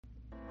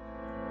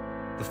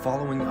The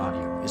following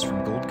audio is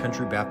from Gold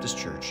Country Baptist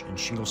Church in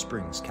Shingle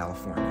Springs,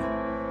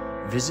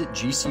 California. Visit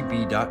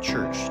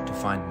gcb.church to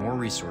find more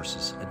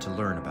resources and to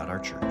learn about our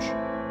church.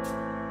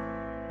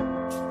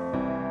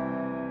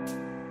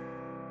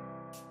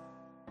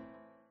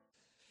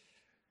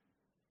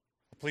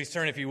 Please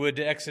turn, if you would,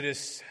 to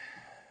Exodus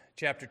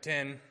chapter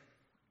 10.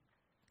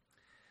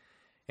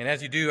 And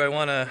as you do, I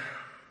want to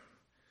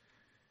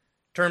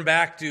turn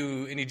back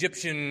to an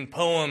Egyptian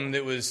poem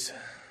that was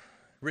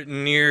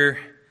written near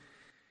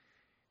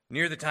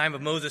the time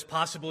of Moses,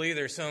 possibly.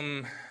 There's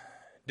some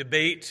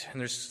debate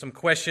and there's some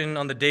question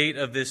on the date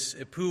of this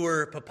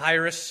Ipuwer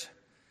papyrus.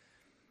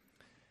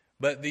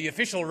 But the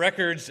official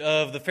records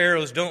of the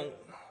pharaohs don't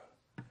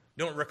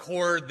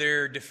record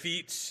their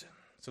defeats.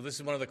 So this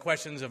is one of the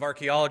questions of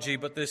archaeology.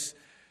 But this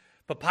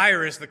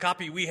papyrus, the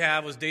copy we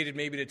have, was dated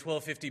maybe to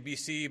 1250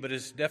 BC, but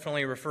is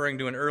definitely referring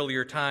to an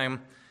earlier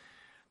time.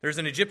 There's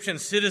an Egyptian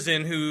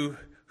citizen who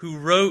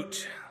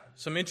wrote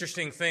some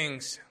interesting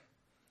things.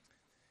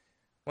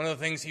 One of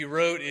the things he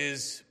wrote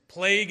is,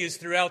 "Plague is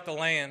throughout the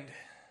land.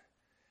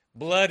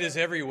 Blood is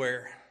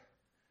everywhere.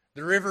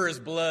 The river is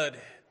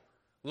blood.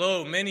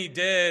 Lo, many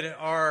dead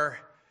are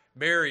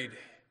buried.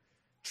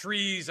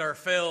 Trees are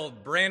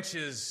felled.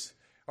 Branches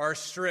are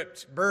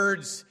stripped.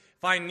 Birds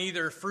find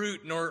neither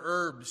fruit nor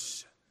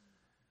herbs.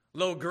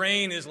 Lo,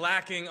 grain is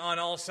lacking on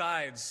all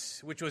sides,"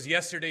 which was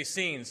yesterday's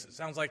scenes. It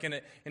sounds like in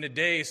a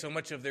day so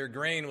much of their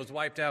grain was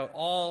wiped out.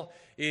 All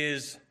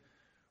is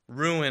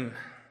ruin.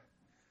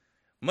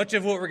 Much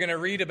of what we're going to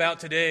read about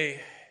today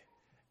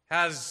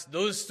has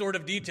those sort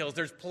of details.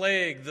 There's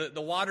plague. The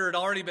water had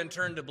already been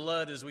turned to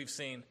blood, as we've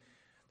seen.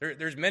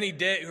 There's many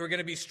dead who are going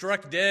to be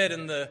struck dead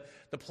in the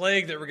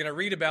plague that we're going to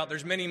read about.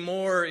 There's many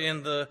more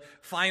in the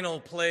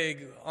final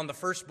plague on the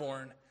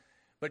firstborn.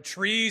 But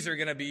trees are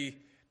going to be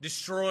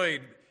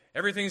destroyed.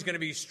 Everything's going to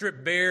be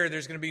stripped bare.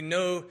 There's going to be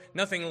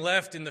nothing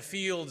left in the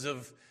fields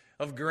of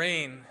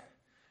grain.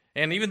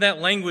 And even that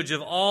language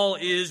of all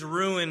is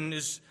ruin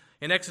is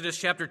in Exodus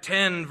chapter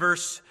 10,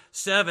 verse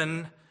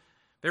 7,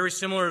 very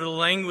similar to the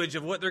language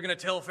of what they're going to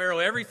tell Pharaoh.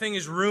 Everything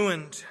is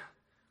ruined.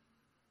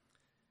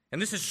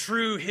 And this is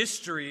true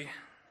history.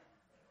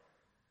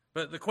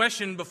 But the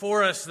question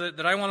before us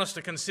that I want us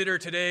to consider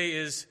today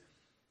is,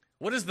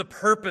 what is the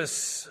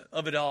purpose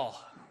of it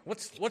all?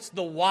 What's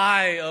the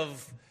why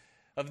of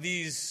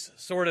these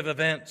sort of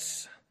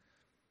events?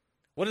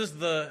 What is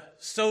the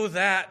so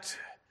that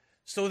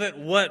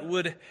what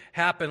would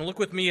happen? Look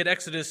with me at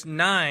Exodus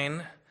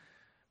 9,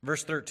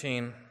 verse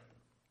 13.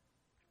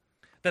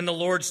 Then the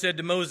Lord said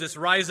to Moses,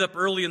 "Rise up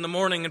early in the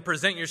morning and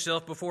present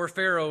yourself before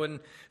Pharaoh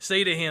and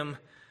say to him,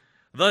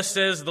 'Thus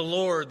says the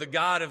Lord, the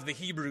God of the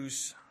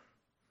Hebrews,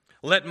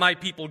 let my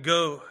people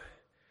go,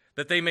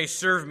 that they may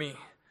serve me.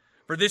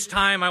 For this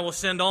time I will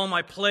send all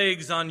my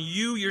plagues on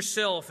you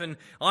yourself and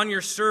on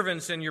your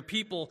servants and your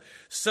people,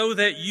 so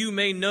that you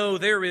may know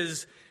there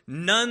is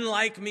none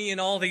like me in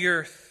all the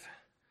earth.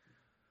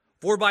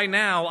 For by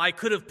now I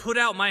could have put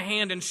out my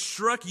hand and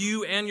struck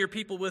you and your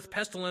people with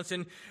pestilence,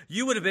 and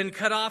you would have been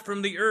cut off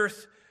from the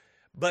earth.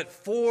 But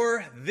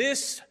for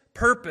this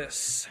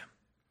purpose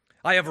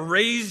I have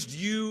raised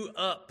you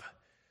up,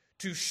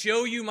 to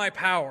show you my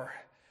power,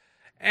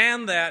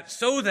 and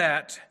so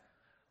that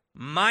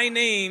my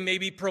name may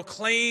be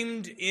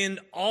proclaimed in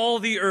all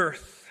the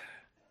earth.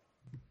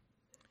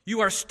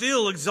 You are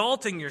still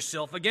exalting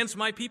yourself against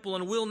my people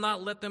and will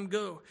not let them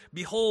go.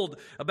 Behold,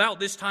 about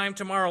this time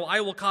tomorrow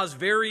I will cause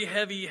very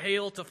heavy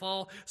hail to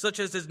fall, such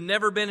as has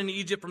never been in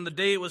Egypt from the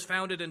day it was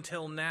founded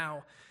until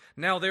now.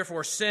 Now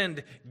therefore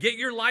get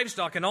your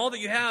livestock and all that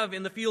you have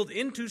in the field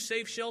into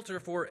safe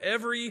shelter, for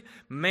every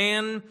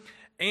man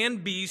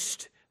and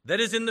beast that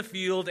is in the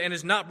field and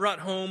is not brought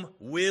home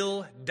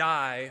will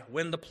die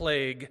when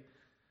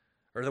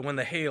when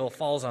the hail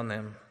falls on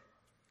them.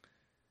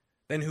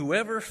 Then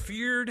whoever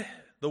feared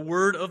the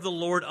word of the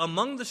Lord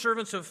among the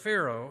servants of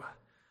Pharaoh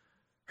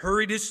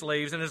hurried his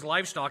slaves and his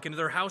livestock into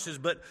their houses,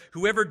 but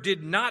whoever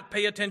did not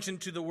pay attention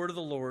to the word of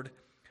the Lord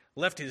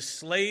left his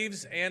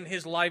slaves and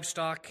his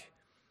livestock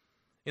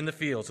in the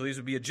field." So these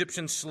would be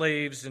Egyptian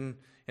slaves, and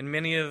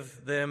many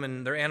of them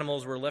and their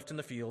animals were left in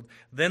the field.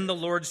 Then the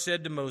Lord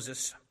said to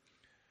Moses,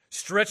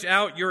 "Stretch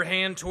out your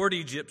hand toward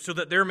Egypt, so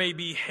that there may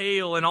be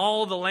hail in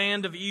all the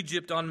land of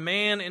Egypt on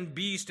man and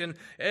beast and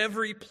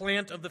every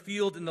plant of the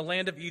field in the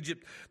land of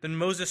Egypt." Then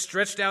Moses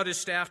stretched out his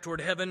staff toward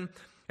heaven,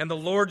 and the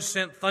Lord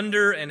sent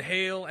thunder and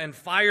hail, and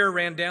fire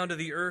ran down to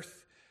the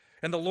earth.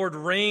 And the Lord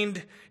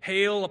rained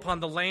hail upon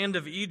the land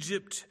of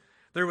Egypt.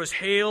 There was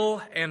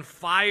hail and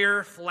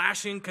fire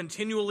flashing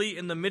continually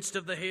in the midst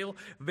of the hail,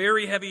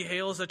 very heavy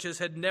hail such as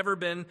had never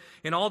been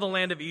in all the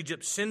land of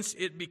Egypt since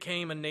it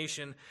became a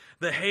nation.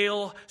 The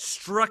hail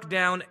struck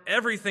down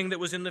everything that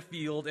was in the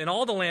field in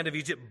all the land of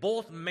Egypt,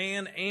 both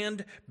man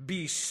and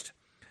beast.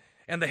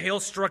 And the hail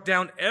struck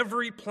down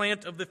every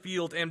plant of the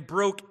field and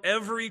broke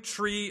every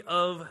tree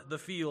of the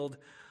field.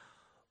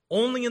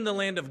 Only in the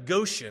land of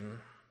Goshen,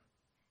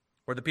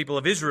 where the people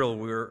of Israel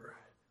were,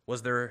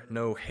 was there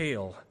no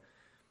hail.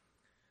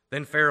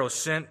 Then Pharaoh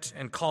sent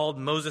and called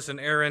Moses and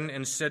Aaron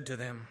and said to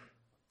them,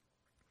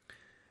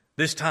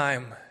 This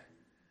time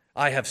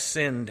I have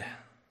sinned.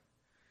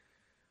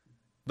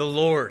 The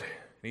Lord,"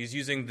 he's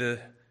using the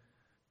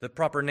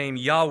proper name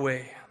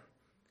Yahweh,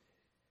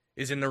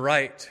 "is in the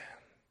right,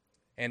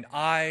 and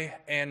I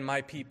and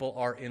my people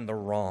are in the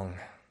wrong.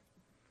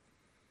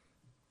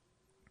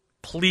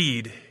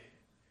 Plead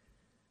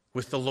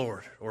with the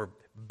Lord," or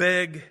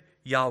beg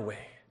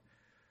Yahweh,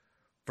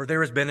 "for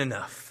there has been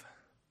enough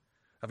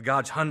of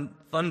God's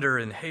thunder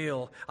and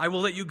hail. I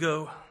will let you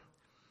go,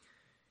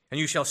 and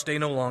you shall stay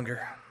no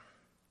longer."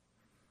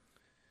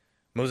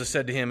 Moses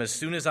said to him, "As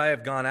soon as I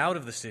have gone out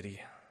of the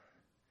city,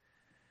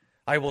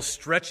 I will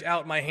stretch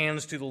out my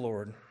hands to the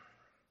Lord.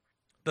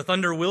 The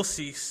thunder will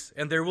cease,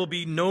 and there will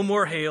be no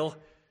more hail,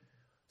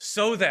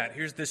 so that,"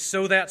 here's this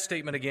 "so that"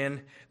 statement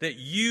again, "that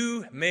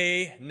you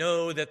may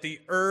know that the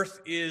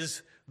earth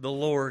is the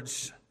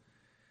Lord's.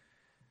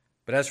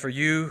 But as for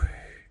you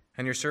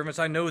and your servants,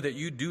 I know that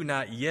you do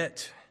not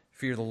yet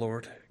fear the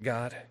Lord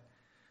God.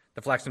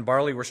 The flax and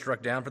barley were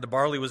struck down, for the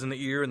barley was in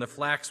the ear, and the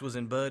flax was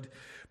in bud.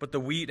 But the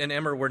wheat and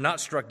emmer were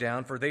not struck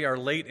down, for they are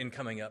late in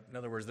coming up." In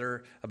other words,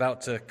 they're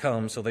about to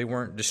come, so they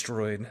weren't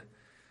destroyed.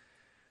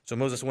 So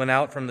Moses went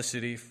out from the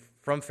city,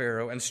 from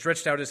Pharaoh, and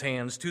stretched out his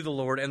hands to the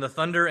Lord, and the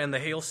thunder and the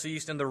hail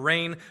ceased, and the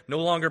rain no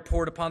longer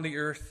poured upon the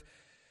earth.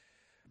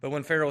 But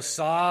when Pharaoh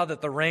saw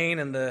that the rain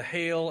and the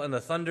hail and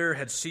the thunder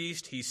had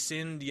ceased, he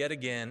sinned yet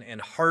again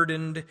and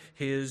hardened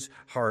his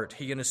heart,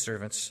 he and his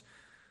servants.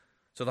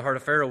 So the heart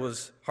of Pharaoh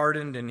was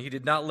hardened, and he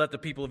did not let the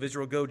people of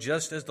Israel go,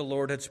 just as the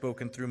Lord had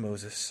spoken through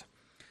Moses.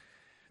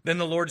 Then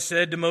the Lord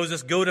said to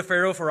Moses, "Go to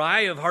Pharaoh, for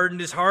I have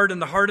hardened his heart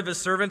and the heart of his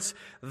servants,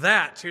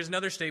 that," here's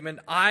another statement,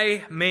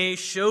 "I may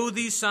show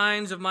these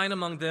signs of mine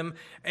among them,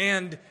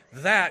 and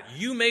that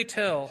you may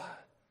tell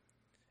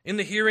in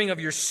the hearing of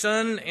your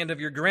son and of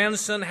your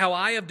grandson how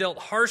I have dealt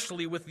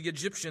harshly with the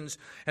Egyptians,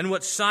 and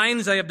what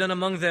signs I have done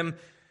among them,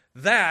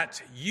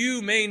 that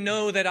you may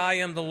know that I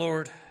am the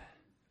Lord."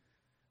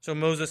 So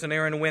Moses and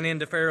Aaron went in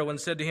to Pharaoh and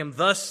said to him,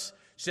 "Thus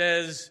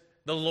says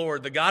the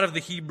Lord, the God of the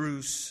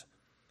Hebrews,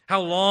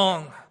 how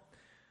long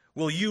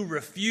will you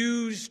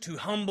refuse to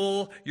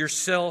humble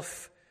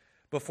yourself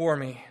before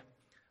me?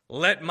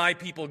 Let my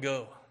people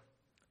go,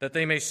 that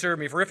they may serve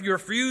me. For if you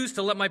refuse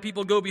to let my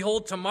people go,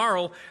 behold,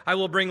 tomorrow I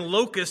will bring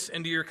locusts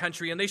into your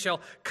country, and they shall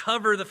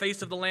cover the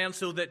face of the land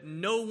so that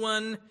no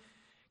one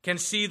can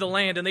see the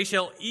land. And they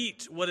shall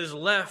eat what is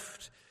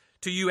left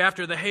to you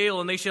after the hail,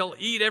 and they shall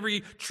eat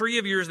every tree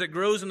of yours that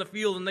grows in the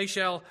field, and they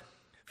shall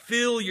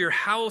fill your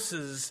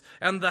houses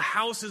and the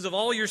houses of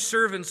all your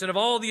servants and of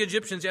all the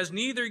Egyptians, as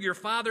neither your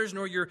fathers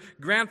nor your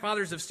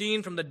grandfathers have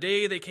seen from the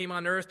day they came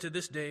on earth to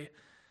this day."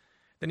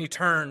 Then he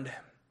turned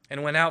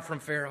and went out from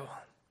Pharaoh.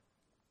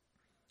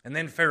 And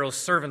then Pharaoh's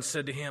servants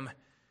said to him,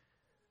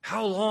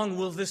 "How long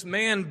will this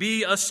man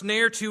be a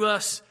snare to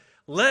us?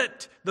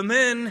 Let the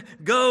men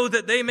go,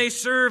 that they may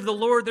serve the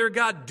Lord their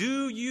God.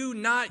 Do you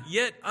not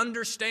yet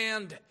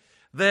understand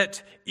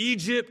that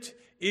Egypt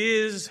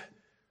is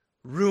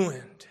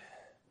ruined?"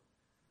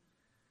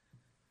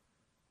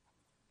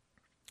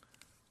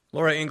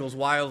 Laura Ingalls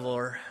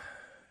Wilder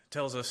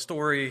tells a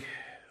story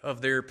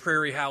of their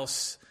prairie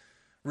house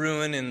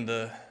ruin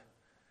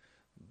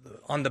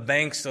on the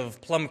banks of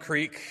Plum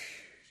Creek.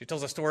 She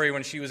tells a story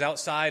when she was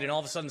outside and all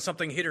of a sudden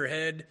something hit her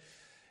head,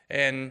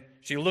 and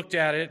she looked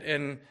at it,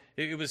 and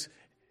it was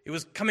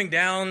coming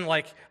down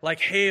like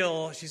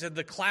hail. She said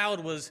the cloud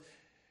was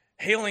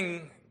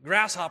hailing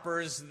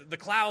grasshoppers. The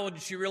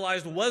cloud, she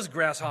realized, was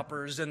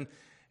grasshoppers, and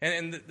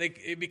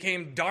it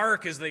became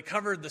dark as they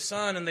covered the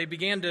sun, and they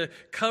began to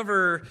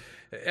cover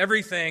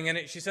everything.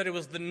 And she said it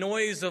was the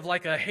noise of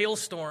like a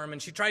hailstorm,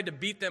 and she tried to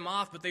beat them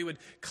off, but they would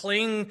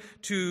cling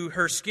to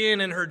her skin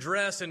and her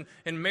dress. And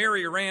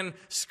Mary ran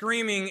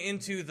screaming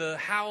into the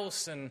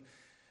house, and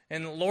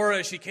Laura,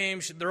 as she came,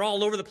 they're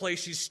all over the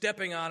place. She's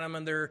stepping on them,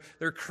 and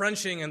they're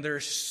crunching, and they're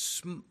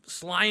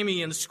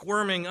slimy and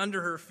squirming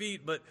under her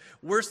feet. But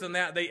worse than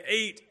that, they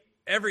ate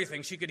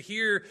everything. She could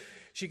hear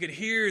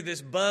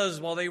this buzz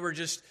while they were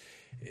just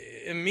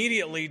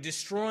immediately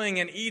destroying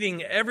and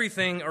eating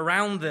everything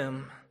around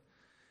them.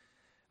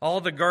 All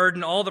the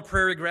garden, all the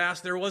prairie grass,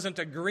 there wasn't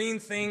a green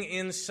thing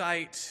in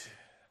sight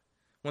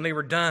when they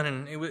were done.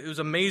 And it was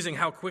amazing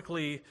how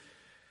quickly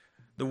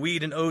the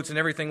wheat and oats and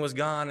everything was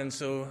gone. And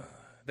so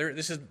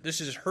this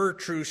is her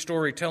true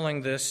story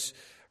telling this.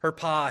 Her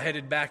pa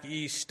headed back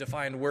east to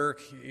find work.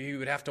 He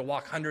would have to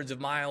walk hundreds of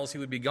miles. He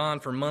would be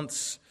gone for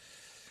months.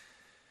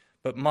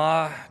 But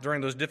Ma, during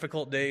those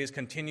difficult days,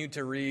 continued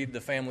to read the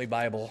family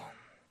Bible.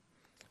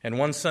 And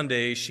one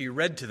Sunday, she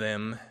read to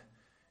them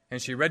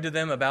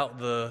about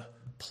the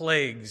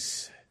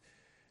plagues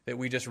that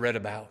we just read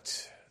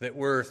about, that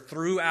were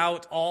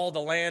throughout all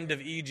the land of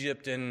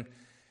Egypt. And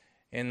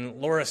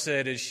Laura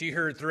said, as she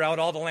heard throughout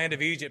all the land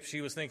of Egypt,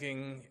 she was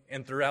thinking,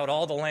 and throughout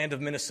all the land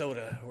of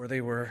Minnesota, where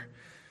they were,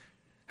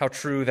 how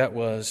true that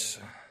was.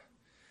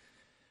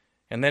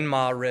 And then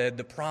Ma read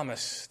the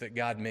promise that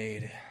God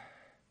made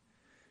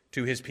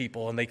to his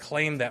people, and they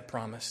claimed that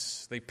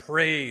promise. They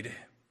prayed.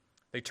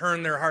 They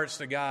turned their hearts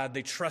to God.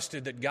 They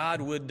trusted that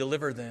God would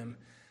deliver them.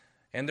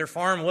 And their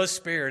farm was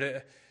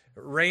spared.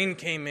 rain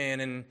came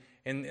in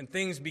and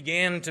things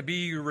began to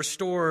be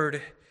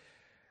restored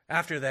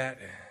after that.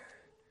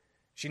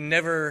 She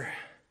never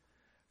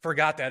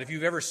forgot that. If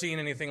you've ever seen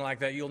anything like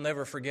that, you'll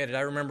never forget it.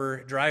 I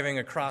remember driving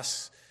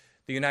across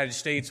the United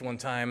States one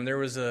time. There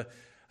was a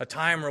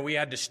time where we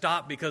had to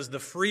stop because the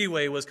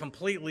freeway was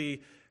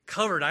completely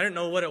covered. I didn't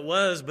know what it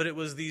was, but it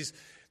was these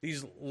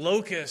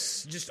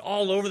locusts just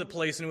all over the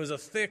place, and it was a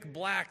thick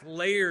black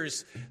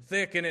layers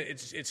thick, and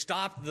it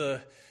stopped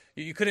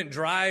you couldn't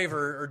drive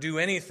or do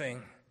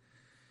anything.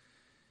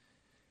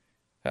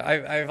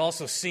 I've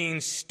also seen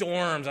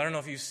storms. I don't know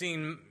if you've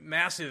seen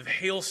massive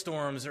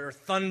hailstorms or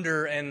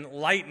thunder and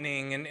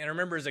lightning. And I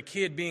remember as a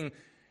kid being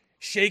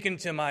shaken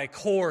to my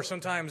core.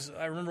 Sometimes,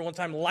 I remember one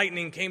time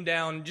lightning came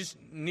down just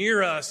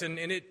near us, and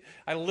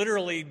I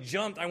literally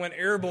jumped. I went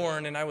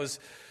airborne, and I was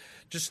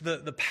just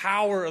the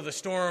power of the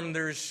storm.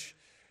 There's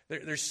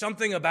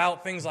something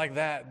about things like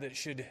that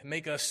should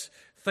make us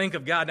think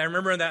of God. And I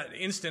remember in that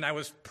instant, I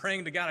was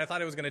praying to God. I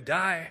thought I was going to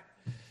die.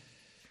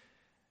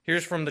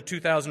 Here's from the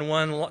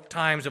 2001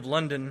 Times of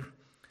London.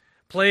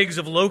 Plagues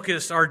of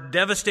locusts are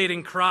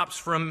devastating crops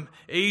from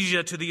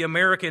Asia to the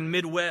American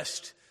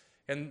Midwest.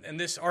 And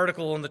this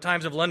article in the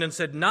Times of London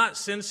said, not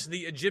since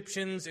the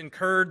Egyptians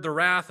incurred the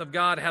wrath of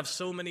God have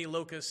so many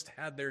locusts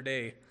had their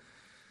day.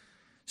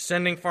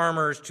 Sending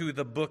farmers to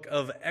the book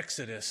of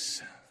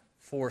Exodus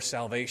for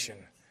salvation.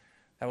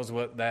 That was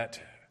what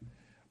that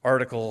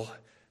article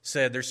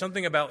said. There's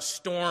something about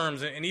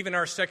storms, and even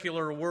our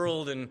secular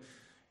world and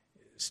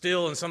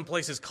still in some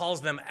places calls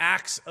them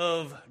acts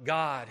of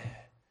God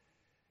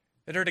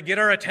that are to get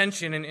our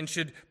attention and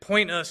should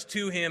point us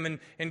to Him.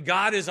 And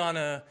God is on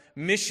a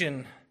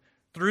mission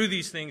through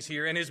these things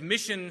here. And His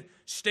mission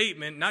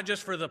statement, not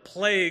just for the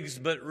plagues,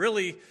 but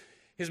really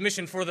His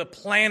mission for the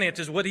planet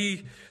is what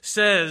He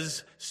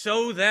says,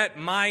 so that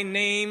my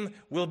name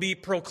will be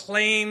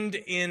proclaimed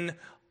in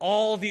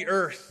all the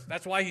earth.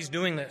 That's why He's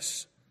doing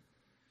this.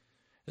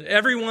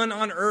 Everyone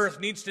on earth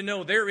needs to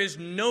know there is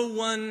no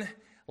one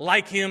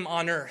like Him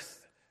on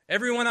earth.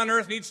 Everyone on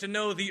earth needs to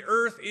know the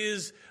earth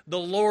is the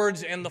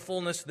Lord's and the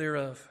fullness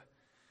thereof.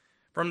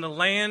 From the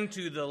land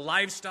to the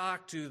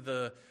livestock, to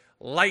the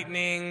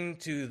lightning,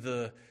 to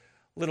the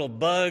little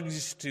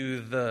bugs,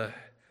 to the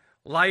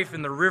life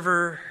in the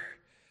river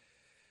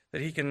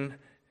that He can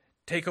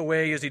take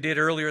away as He did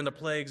earlier in the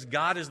plagues.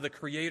 God is the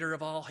creator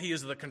of all. He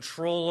is the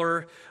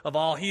controller of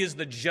all. He is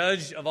the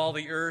judge of all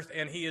the earth,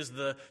 and He is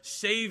the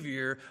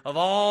Savior of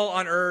all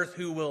on earth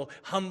who will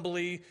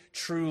humbly,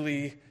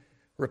 truly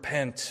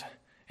repent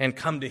and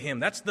come to Him.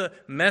 That's the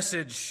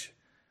message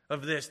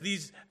of this.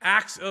 These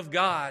acts of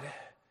God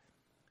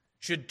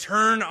should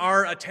turn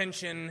our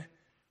attention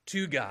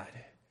to God.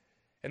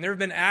 And there have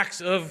been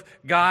acts of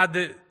God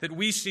that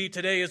we see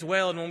today as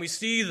well, and when we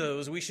see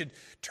those, we should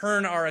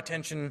turn our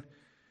attention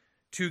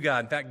to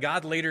God. In fact,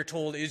 God later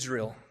told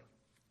Israel,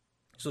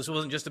 so this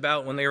wasn't just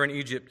about when they were in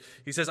Egypt.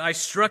 He says, I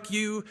struck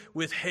you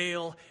with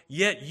hail,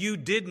 yet you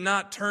did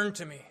not turn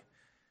to me.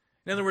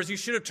 In other words, you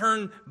should have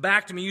turned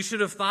back to me. You should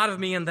have thought of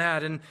me in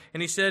that. And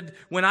He said,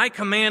 when I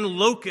command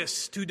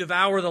locusts to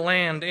devour the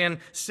land and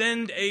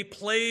send a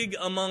plague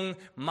among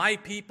my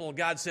people,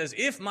 God says,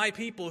 if my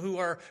people who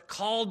are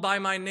called by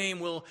my name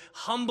will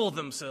humble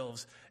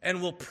themselves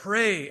and will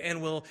pray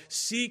and will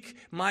seek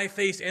my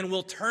face and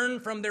will turn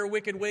from their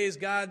wicked ways,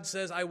 God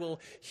says, I will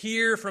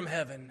hear from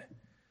heaven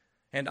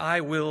and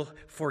I will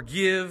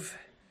forgive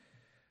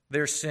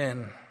their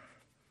sin.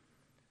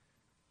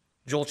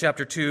 Joel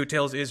chapter 2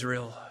 tells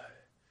Israel,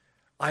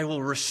 I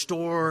will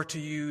restore to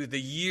you the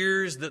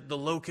years that the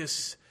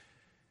locusts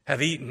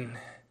have eaten.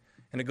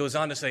 And it goes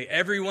on to say,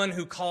 everyone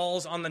who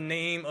calls on the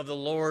name of the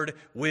Lord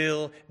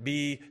will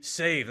be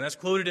saved. And that's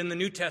quoted in the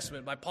New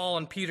Testament by Paul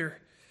and Peter.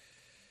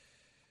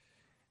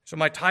 So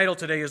my title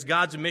today is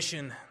God's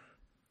Mission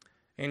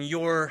in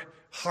Your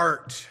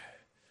Heart.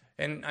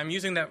 And I'm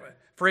using that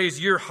phrase,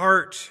 your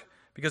heart,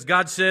 because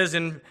God says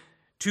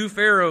to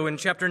Pharaoh in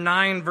chapter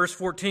 9, verse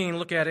 14,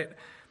 look at it,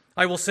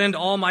 I will send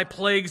all my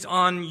plagues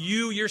on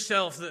you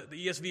yourself. The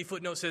ESV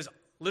footnote says,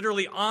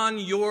 literally on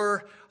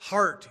your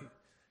heart.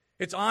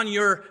 It's on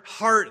your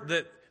heart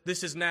that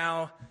this is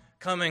now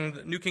coming.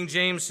 The New King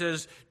James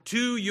says,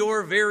 to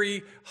your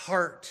very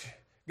heart.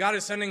 God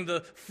is sending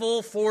the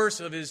full force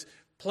of His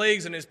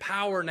plagues and His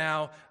power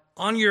now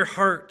on your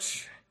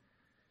heart.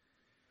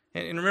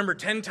 And remember,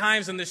 10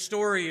 times in this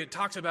story, it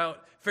talks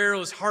about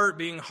Pharaoh's heart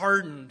being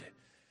hardened.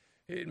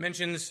 It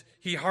mentions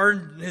he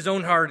hardened his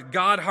own heart.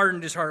 God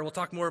hardened his heart. We'll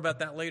talk more about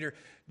that later.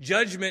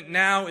 Judgment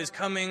now is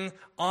coming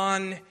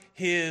on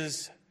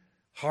his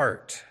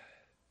heart.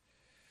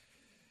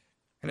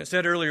 And it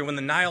said earlier, when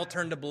the Nile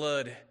turned to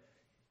blood,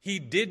 he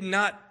did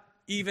not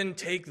even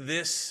take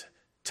this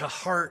to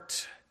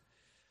heart.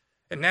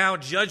 And now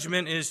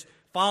judgment is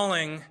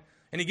falling,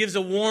 and he gives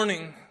a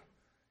warning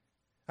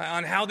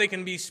on how they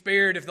can be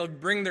spared if they'll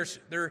bring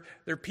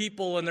their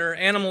people and their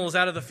animals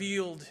out of the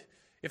field.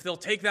 If they'll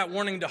take that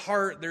warning to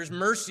heart, there's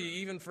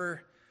mercy even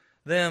for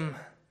them.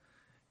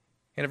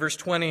 And in verse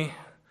 20,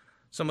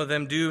 some of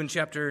them do in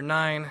chapter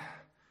 9.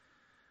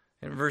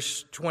 And In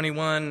verse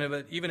 21,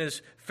 but even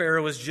as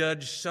Pharaoh is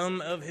judged, some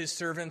of his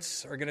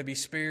servants are going to be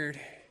spared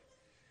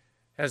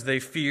as they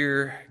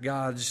fear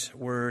God's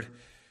word.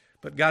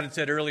 But God had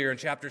said earlier in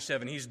chapter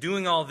 7, he's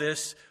doing all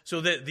this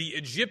so that the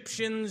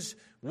Egyptians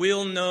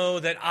will know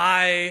that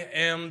I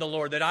am the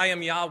Lord, that I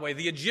am Yahweh.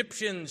 The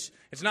Egyptians,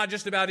 it's not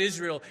just about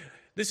Israel.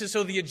 This is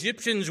so the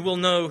Egyptians will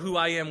know who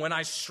I am when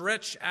I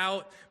stretch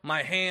out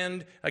my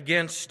hand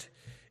against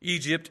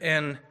Egypt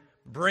and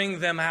bring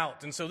them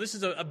out. And so this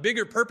is a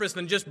bigger purpose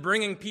than just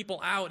bringing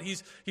people out.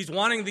 He's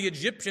wanting the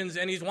Egyptians,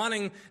 and he's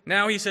wanting,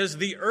 now he says,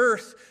 the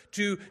earth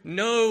to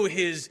know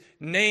his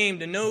name,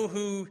 to know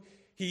who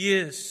he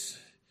is.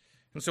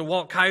 And so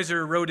Walt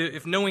Kaiser wrote,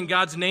 if knowing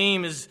God's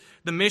name is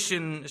the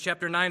mission,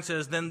 chapter 9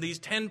 says, then these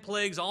 10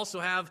 plagues also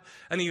have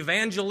an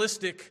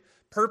evangelistic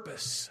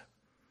purpose.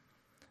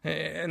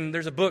 And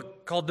there's a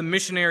book called The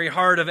Missionary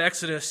Heart of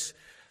Exodus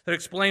that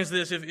explains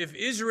this. If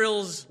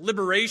Israel's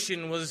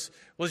liberation was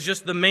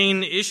just the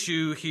main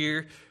issue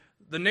here,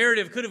 the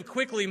narrative could have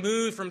quickly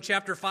moved from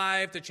chapter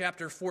 5 to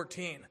chapter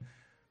 14.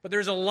 But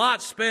there's a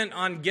lot spent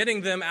on getting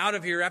them out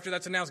of here after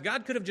that's announced.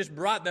 God could have just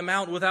brought them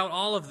out without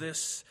all of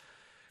this.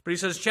 But he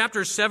says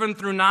chapters 7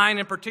 through 9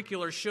 in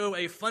particular show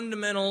a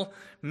fundamental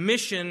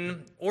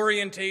mission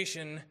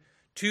orientation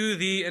to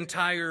the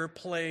entire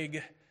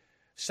plague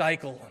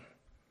cycle.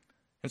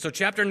 And so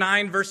chapter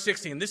 9, verse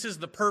 16, this is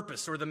the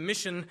purpose or the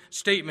mission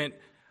statement.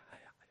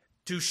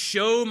 To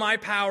show my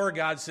power,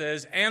 God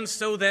says, and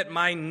so that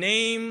my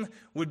name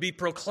would be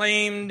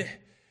proclaimed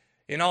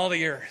in all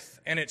the earth.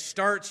 And it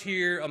starts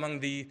here among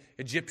the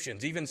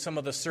Egyptians, even some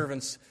of the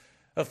servants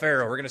of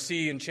Pharaoh. We're going to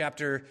see in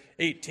chapter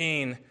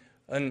 18,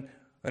 an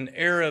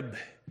Arab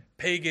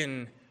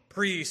pagan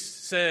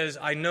priest says,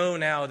 I know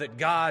now that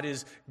God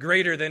is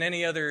greater than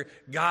any other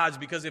gods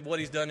because of what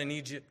he's done in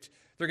Egypt.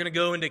 They're going to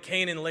go into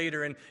Canaan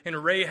later,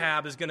 and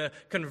Rahab is going to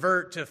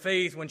convert to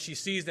faith when she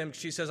sees them.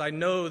 She says, I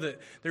know that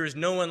there is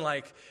no one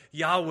like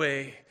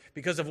Yahweh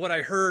because of what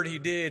I heard he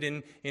did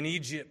in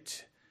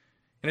Egypt.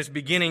 And it's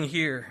beginning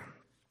here.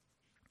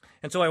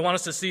 And so I want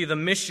us to see the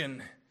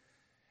mission.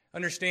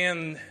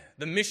 Understand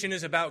the mission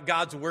is about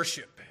God's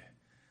worship.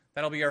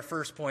 That'll be our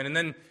first point. And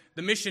then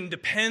the mission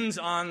depends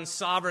on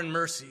sovereign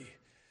mercy.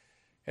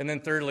 And then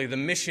thirdly, the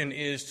mission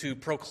is to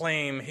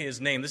proclaim his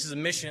name. This is a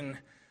mission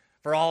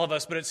for all of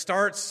us, but it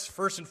starts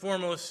first and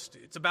foremost,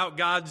 it's about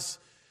God's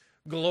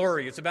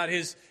glory. It's about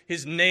his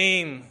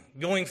name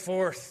going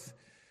forth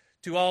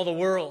to all the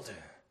world.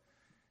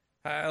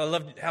 I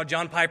love how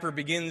John Piper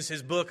begins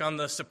his book on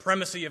the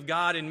supremacy of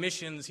God in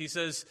missions. He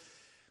says,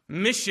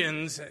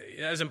 missions,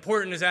 as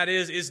important as that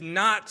is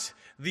not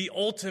the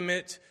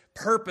ultimate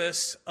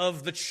purpose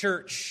of the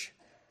church.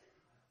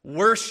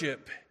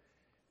 Worship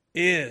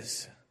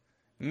is.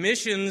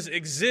 Missions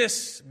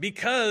exists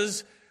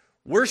because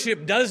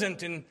worship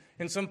doesn't in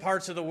some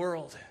parts of the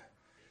world.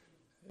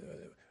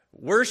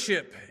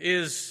 Worship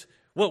is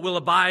what will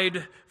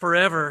abide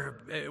forever.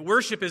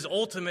 Worship is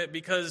ultimate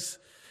because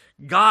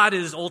God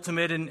is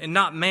ultimate and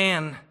not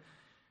man.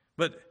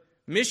 But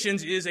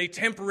missions is a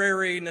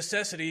temporary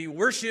necessity.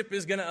 Worship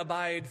is going to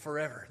abide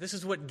forever. This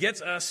is what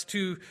gets us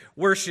to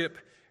worship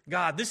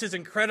God. This is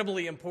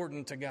incredibly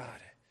important to God.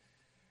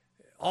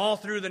 All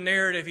through the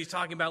narrative, he's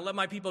talking about, let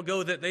my people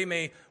go that they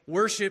may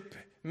worship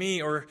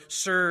me or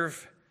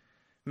serve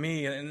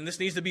me. And this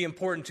needs to be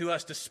important to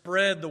us to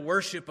spread the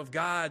worship of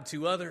God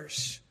to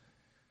others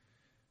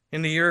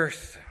in the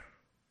earth.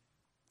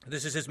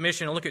 This is his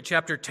mission. Look at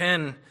chapter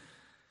 10,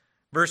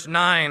 verse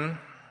 9.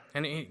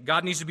 And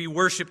God needs to be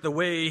worshiped the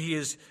way he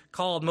is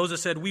called.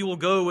 Moses said, we will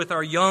go with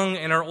our young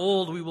and our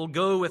old. We will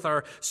go with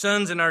our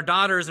sons and our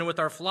daughters and with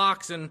our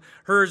flocks and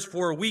herds,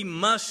 for we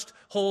must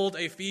hold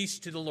a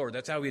feast to the Lord.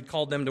 That's how he had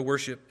called them to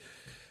worship.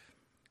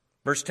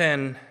 Verse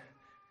 10,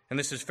 and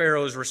this is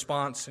Pharaoh's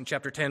response in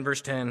chapter 10,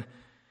 verse 10.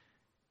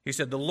 He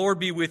said, the Lord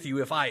be with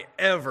you if I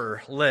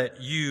ever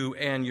let you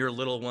and your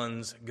little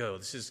ones go.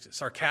 This is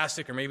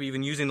sarcastic or maybe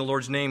even using the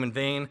Lord's name in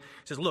vain.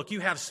 He says, look, you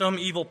have some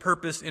evil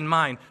purpose in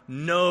mind.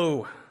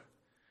 No.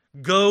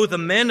 Go the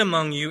men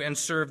among you and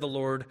serve the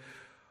Lord,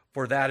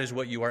 for that is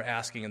what you are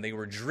asking. And they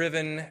were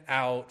driven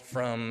out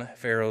from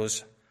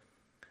Pharaoh's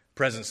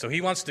presence. So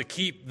he wants to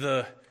keep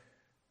the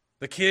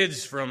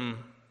kids from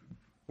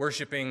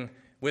worshiping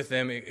with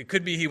them. It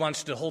could be he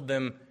wants to hold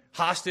them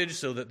hostage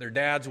so that their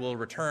dads will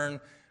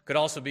return. Could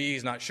also be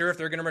he's not sure if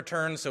they're going to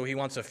return, so he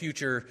wants a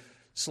future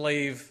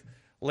slave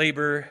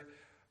labor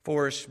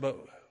force. But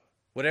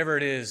whatever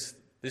it is,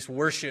 this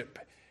worship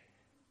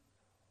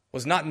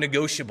was not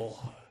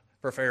negotiable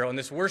for Pharaoh. And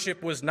this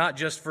worship was not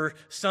just for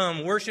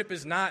some. Worship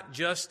is not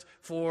just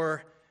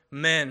for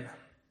men.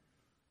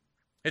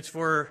 It's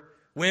for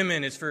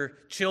women. It's for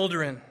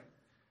children.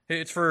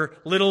 It's for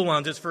little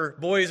ones. It's for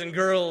boys and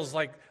girls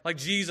like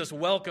Jesus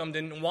welcomed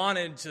and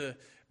wanted to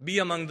be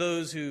among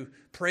those who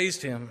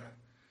praised him.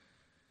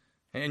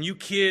 And you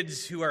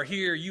kids who are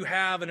here, you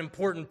have an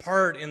important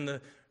part in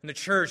the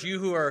church. You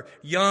who are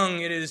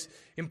young, it is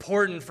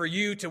important for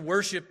you to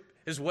worship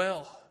as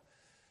well.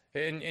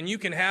 And you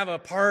can have a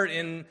part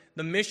in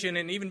the mission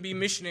and even be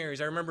missionaries.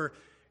 I remember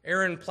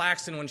Erin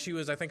Plaxton, when she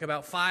was, I think,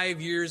 about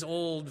 5 years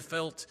old,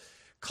 felt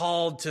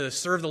called to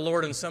serve the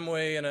Lord in some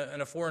way in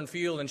a foreign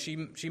field, and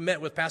she met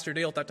with Pastor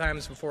Dale at that time,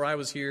 this before I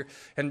was here,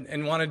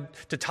 and wanted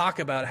to talk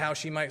about how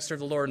she might serve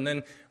the Lord. And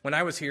then when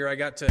I was here, I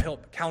got to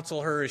help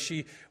counsel her as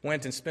she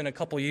went and spent a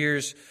couple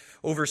years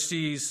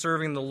overseas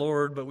serving the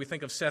Lord. But we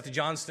think of Seth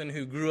Johnston,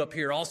 who grew up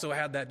here, also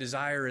had that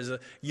desire as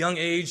a young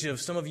age. Of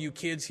some of you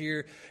kids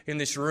here in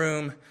this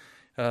room,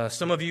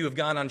 some of you have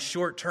gone on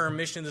short-term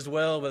missions as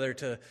well, whether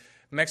to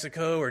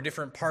Mexico or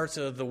different parts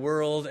of the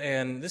world,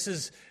 and this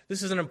is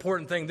an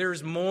important thing.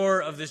 There's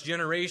more of this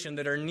generation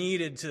that are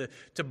needed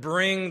to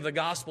bring the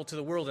gospel to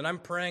the world, and I'm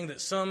praying that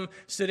some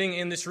sitting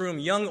in this room,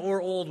 young or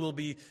old, will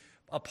be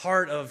a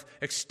part of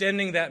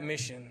extending that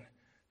mission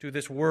to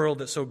this world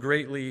that so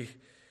greatly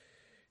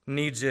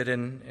needs it.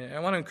 And I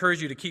want to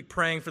encourage you to keep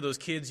praying for those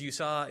kids you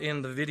saw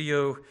in the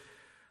video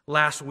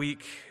last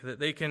week, that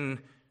they can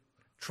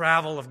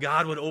travel if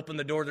God would open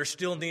the door. They're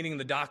still needing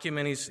the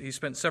document. He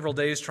spent several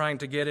days trying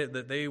to get it,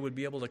 that they would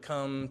be able to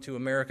come to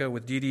America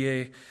with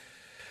DDA.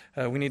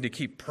 We need to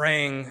keep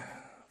praying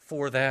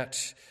for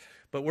that.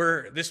 But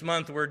this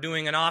month we're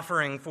doing an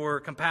offering for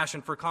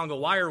Compassion for Congo.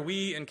 Why are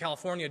we in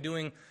California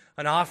doing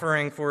an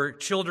offering for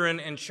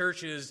children and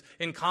churches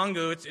in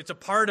Congo? It's a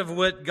part of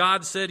what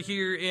God said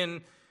here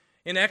in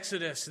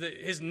Exodus, that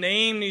His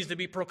name needs to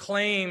be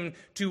proclaimed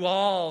to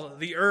all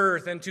the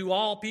earth and to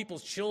all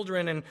people's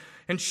children and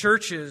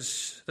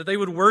churches, that they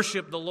would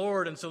worship the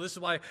Lord. And so this is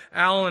why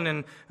Alan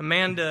and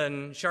Amanda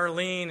and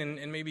Charlene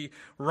and maybe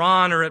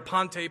Ron are at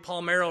Ponte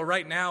Palmero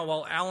right now,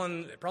 while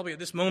Alan probably at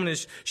this moment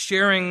is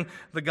sharing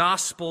the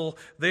gospel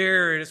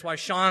there. It's why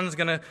Sean's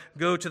going to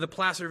go to the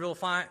Placerville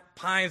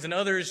Pines and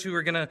others who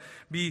are going to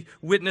be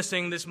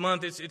witnessing this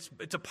month.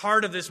 It's a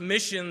part of this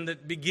mission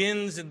that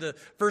begins in the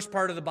first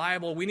part of the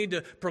Bible. We need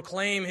to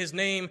proclaim His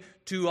name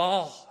to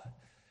all.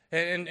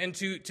 And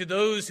to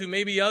those who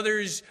maybe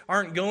others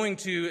aren't going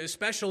to,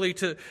 especially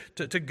to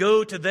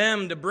go to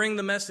them, to bring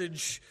the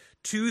message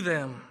to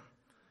them,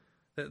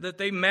 that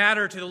they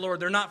matter to the Lord.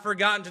 They're not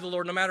forgotten to the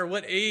Lord, no matter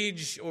what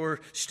age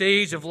or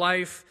stage of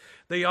life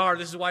they are.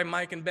 This is why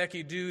Mike and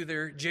Becky do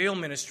their jail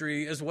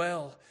ministry as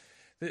well.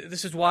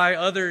 This is why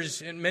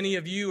others, and many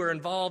of you, are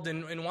involved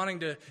in wanting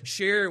to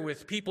share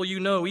with people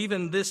you know.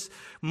 Even this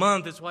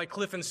month, it's why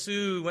Cliff and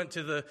Sue went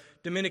to the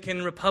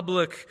Dominican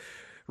Republic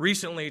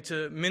recently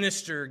to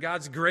minister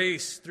God's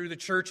grace through the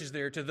churches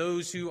there to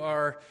those who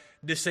are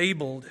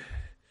disabled.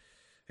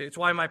 It's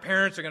why my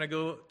parents are going to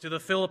go to the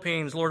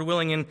Philippines, Lord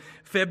willing, in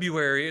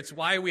February. It's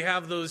why we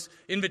have those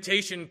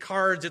invitation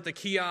cards at the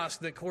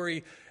kiosk that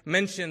Corey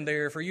mentioned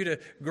there, for you to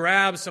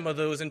grab some of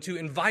those and to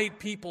invite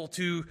people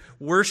to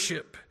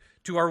worship,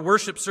 to our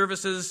worship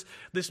services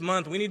this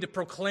month. We need to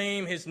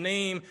proclaim His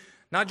name,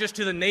 not just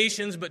to the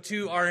nations, but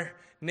to our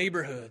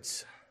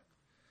neighborhoods.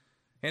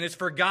 And it's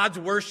for God's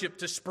worship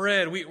to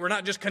spread. We're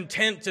not just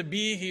content to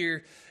be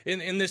here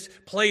in this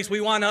place. We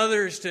want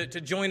others to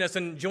join us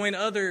and join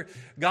other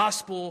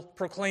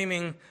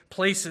gospel-proclaiming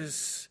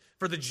places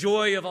for the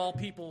joy of all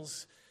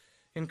peoples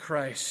in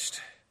Christ.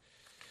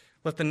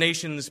 Let the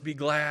nations be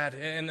glad,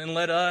 and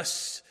let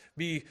us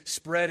be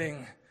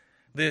spreading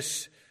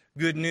this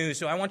good news.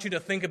 So I want you to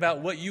think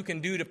about what you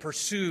can do to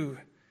pursue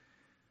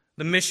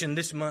the mission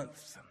this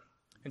month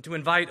and to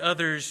invite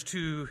others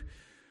to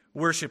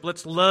worship.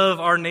 Let's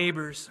love our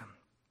neighbors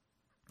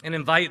and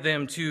invite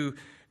them to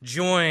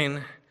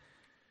join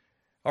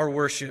our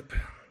worship.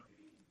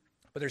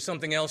 But there's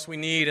something else we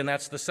need, and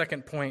that's the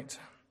second point.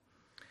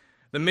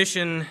 The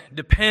mission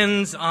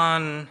depends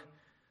on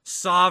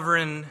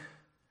sovereign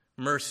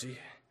mercy.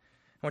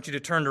 I want you to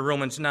turn to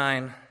Romans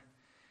 9. I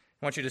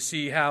want you to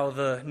see how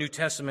the New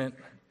Testament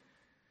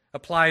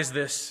applies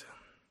this.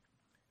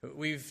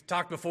 We've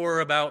talked before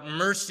about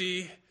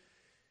mercy.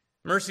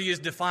 Mercy is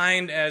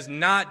defined as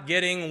not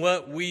getting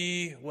what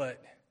we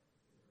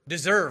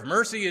deserve.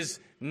 Mercy is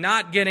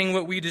not getting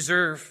what we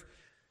deserve.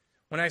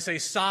 When I say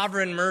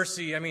sovereign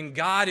mercy, I mean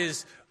God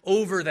is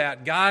over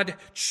that. God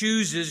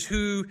chooses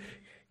who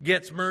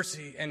gets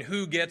mercy and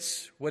who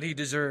gets what he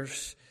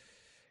deserves.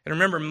 And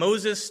remember,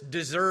 Moses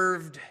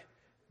deserved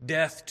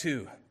death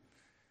too.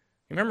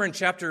 Remember in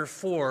chapter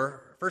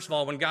 4, first of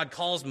all, when God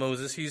calls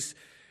Moses, he's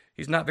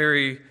not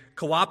very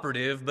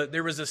cooperative, but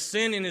there was a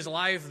sin in his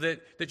life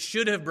that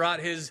should have brought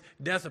his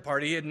death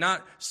apart. He had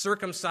not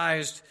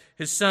circumcised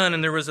his son,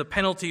 and there was a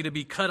penalty to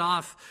be cut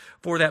off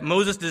for that.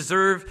 Moses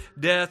deserved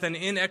death, and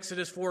in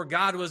Exodus 4,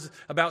 God was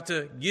about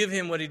to give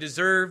him what he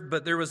deserved,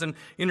 but there was an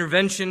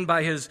intervention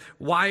by his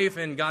wife,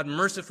 and God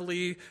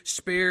mercifully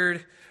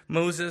spared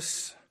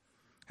Moses.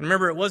 And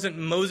remember, it wasn't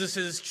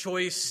Moses'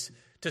 choice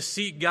to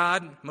seek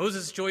God.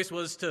 Moses' choice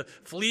was to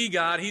flee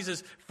God. He's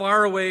as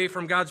far away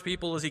from God's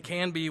people as he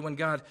can be when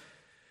God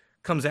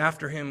comes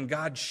after him.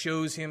 God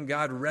shows him,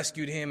 God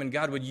rescued him, and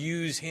God would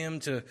use him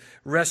to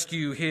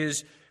rescue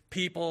his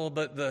people.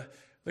 But the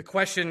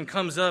question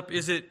comes up,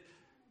 is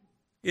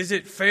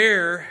it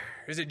fair?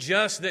 Is it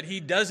just that he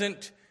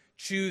doesn't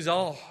choose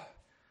all?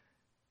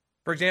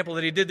 For example,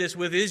 that he did this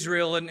with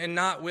Israel and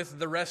not with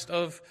the rest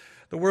of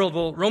the world.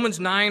 Well, Romans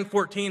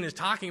 9:14 is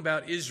talking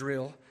about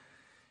Israel.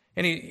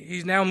 And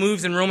he now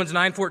moves in Romans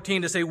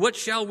 9:14 to say, what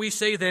shall we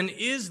say then?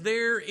 Is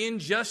there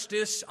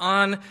injustice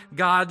on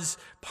God's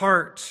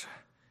part?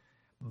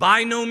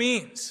 By no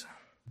means.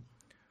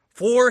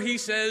 For he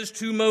says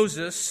to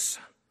Moses,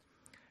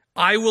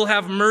 I will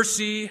have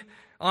mercy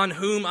on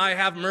whom I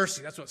have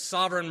mercy. That's what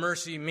sovereign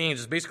mercy means.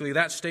 It's basically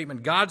that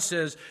statement. God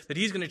says that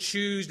he's going to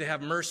choose to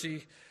have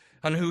mercy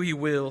on who he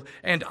will.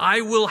 And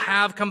I will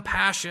have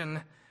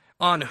compassion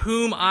on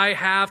whom I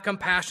have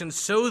compassion.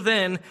 So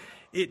then,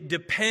 it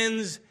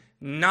depends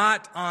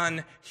not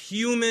on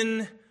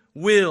human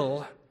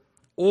will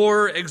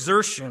or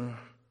exertion,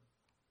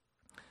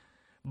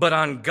 but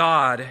on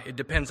God. It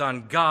depends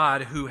on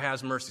God who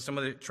has mercy. Some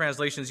of the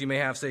translations you may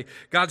have say,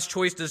 God's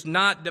choice does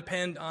not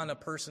depend on a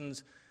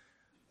person's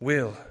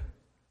will.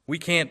 We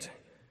can't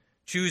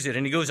choose it.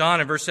 And he goes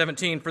on in verse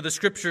 17, for the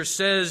scripture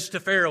says to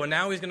Pharaoh, and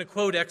now he's going to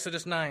quote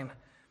Exodus 9,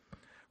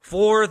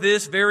 for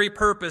this very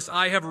purpose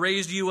I have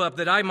raised you up,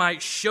 that I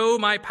might show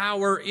my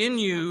power in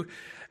you,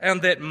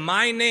 and that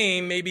my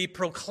name may be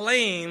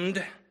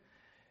proclaimed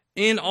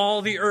in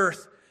all the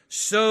earth.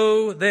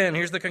 So then,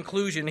 here's the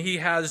conclusion, he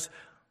has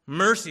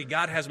mercy,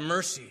 God has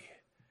mercy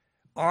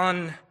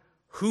on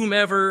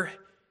whomever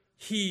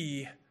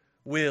he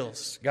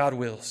wills, God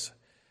wills.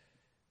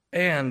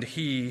 And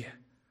he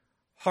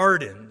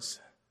hardens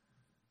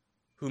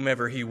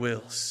whomever he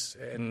wills.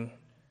 And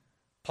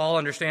Paul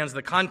understands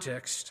the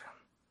context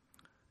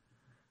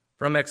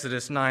from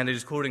Exodus 9 that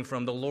he's quoting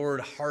from. The Lord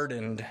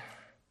hardened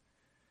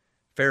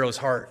Pharaoh's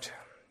heart.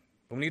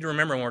 But we need to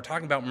remember when we're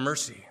talking about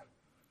mercy,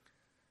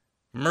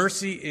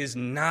 mercy is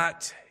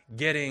not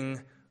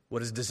getting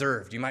what is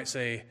deserved. You might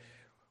say,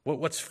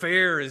 what's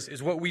fair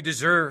is what we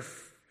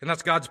deserve, and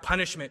that's God's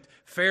punishment.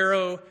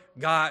 Pharaoh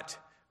got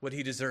what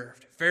he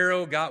deserved.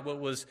 Pharaoh got what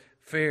was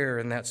fair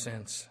in that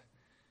sense.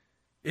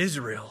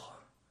 Israel,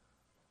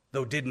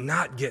 though, did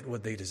not get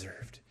what they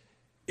deserved.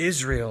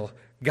 Israel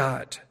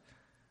got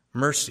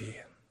mercy.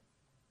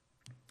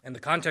 And the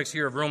context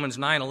here of Romans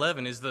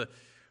 9:11 is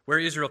where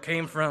Israel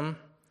came from.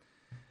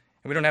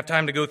 And we don't have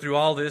time to go through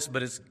all this,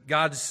 but it's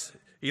God's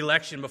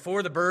election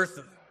before the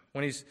birth,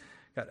 when he's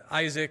got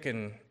Isaac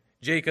and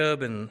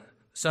Jacob and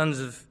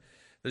the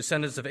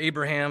descendants of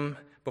Abraham,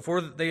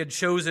 before they had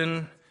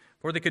chosen,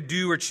 before they could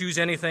do or choose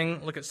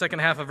anything. Look at second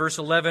half of verse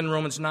 11,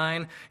 Romans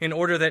 9, in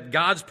order that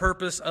God's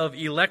purpose of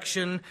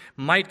election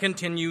might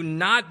continue,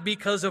 not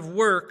because of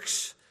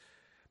works,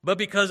 but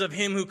because of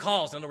him who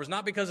calls. In other words,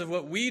 not because of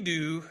what we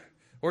do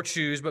or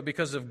choose, but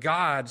because of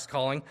God's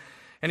calling.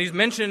 And he's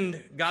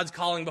mentioned God's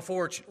calling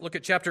before. Look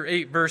at chapter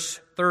 8, verse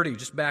 30.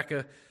 Just back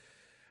a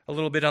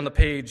little bit on the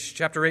page.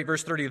 Chapter 8,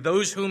 verse 30.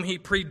 Those whom he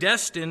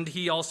predestined,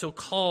 he also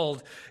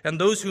called. And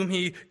those whom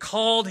he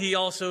called, he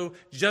also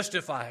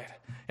justified.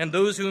 And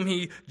those whom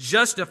he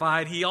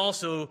justified, he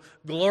also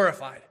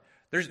glorified.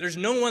 There's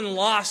no one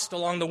lost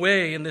along the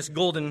way in this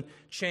golden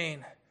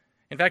chain.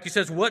 In fact, he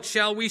says, what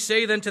shall we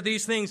say then to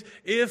these things?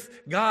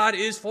 If God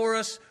is for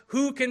us,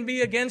 who can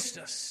be against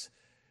us?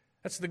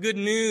 That's the good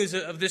news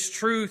of this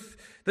truth,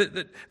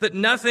 that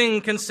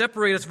nothing can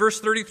separate us. Verse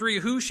 33,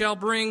 who shall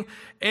bring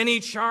any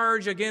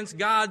charge against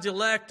God's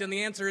elect? And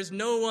the answer is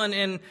no one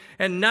and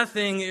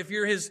nothing. If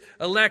you're his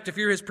elect, if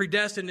you're his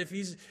predestined, if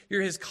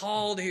you're his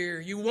called here,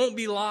 you won't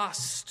be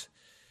lost.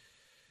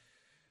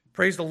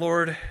 Praise the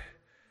Lord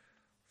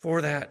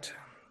for that.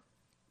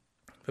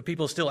 But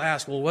people still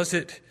ask, well, was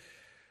it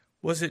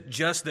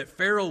just that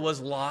Pharaoh was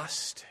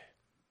lost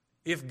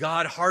if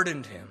God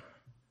hardened him?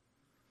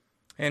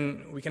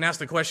 And we can ask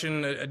the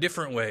question a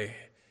different way.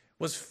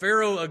 Was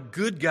Pharaoh a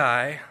good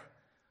guy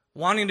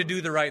wanting to do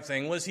the right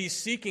thing? Was he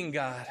seeking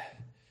God?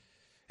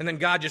 And then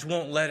God just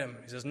won't let him.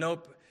 He says,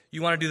 nope,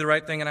 you want to do the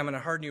right thing and I'm going to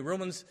harden you.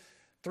 Romans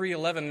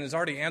 3:11 is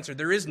already answered.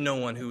 There is no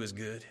one who is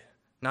good,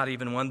 not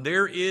even one.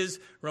 There is,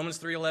 Romans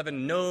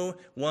 3:11, no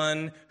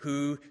one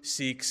who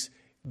seeks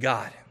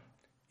God.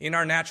 In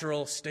our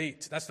natural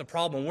state. That's the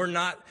problem. We're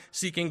not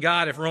seeking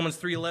God if Romans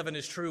 3:11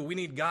 is true. We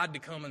need God to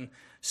come and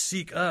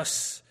seek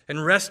us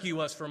and rescue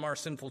us from our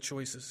sinful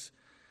choices.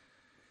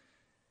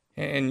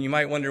 And you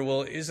might wonder,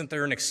 well, isn't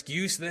there an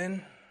excuse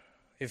then?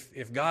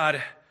 If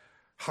God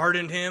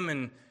hardened him,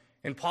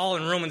 and Paul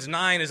in Romans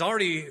 9 has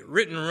already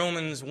written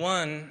Romans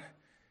 1,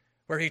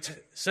 where he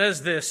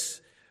says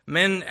this,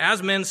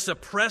 as men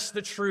suppress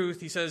the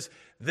truth, he says,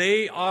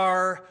 they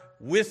are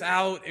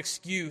without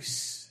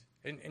excuse.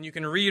 And you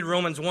can read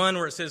Romans 1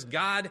 where it says,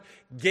 God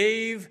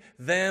gave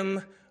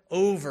them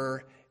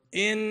over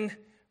in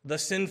the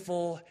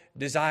sinful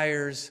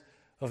desires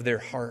of their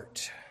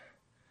heart.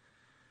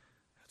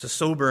 It's a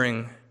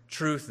sobering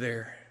truth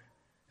there.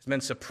 As men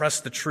suppress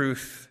the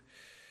truth,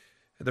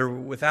 they're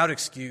without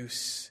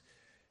excuse.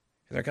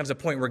 And there comes a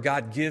point where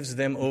God gives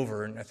them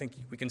over. And I think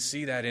we can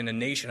see that in a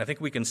nation. I think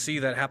we can see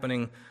that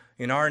happening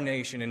in our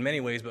nation in many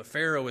ways. But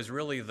Pharaoh is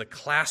really the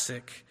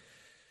classic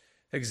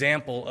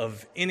example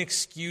of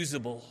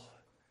inexcusable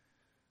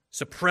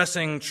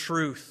suppressing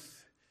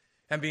truth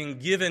and being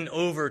given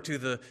over to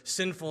the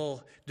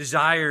sinful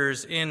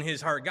desires in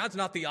his heart. God's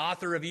not the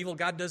author of evil.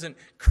 God doesn't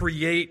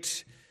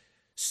create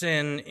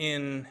sin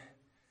in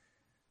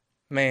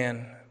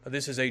man. But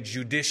this is a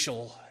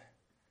judicial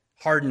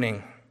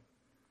hardening.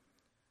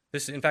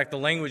 This, in fact, the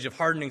language of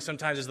hardening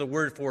sometimes is the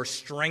word for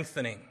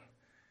strengthening.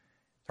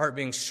 Heart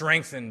being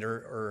strengthened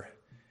or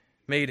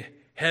made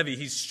heavy.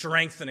 He's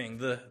strengthening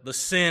the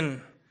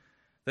sin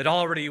that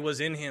already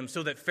was in him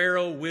so that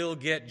Pharaoh will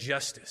get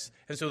justice.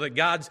 And so that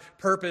God's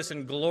purpose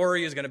and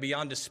glory is going to be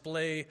on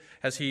display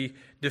as he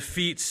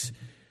defeats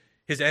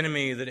his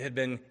enemy that had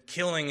been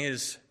killing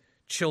his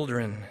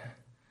children.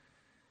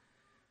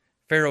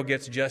 Pharaoh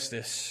gets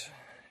justice.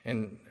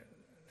 And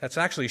that's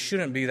actually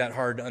shouldn't be that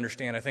hard to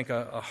understand. I think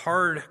a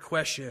hard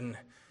question,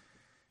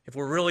 if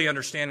we're really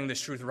understanding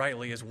this truth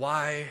rightly, is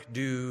why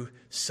do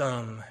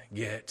some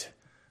get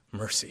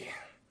mercy?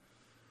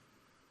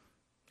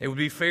 It would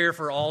be fair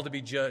for all to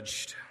be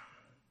judged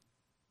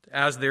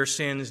as their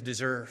sins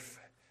deserve.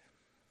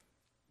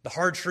 The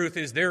hard truth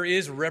is there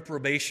is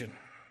reprobation.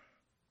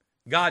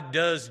 God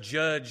does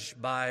judge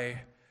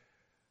by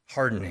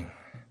hardening.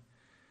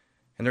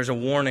 And there's a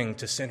warning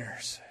to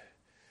sinners.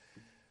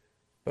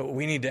 But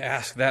we need to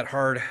ask that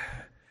hard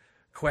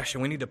question.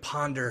 We need to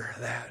ponder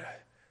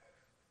that.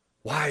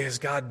 Why has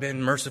God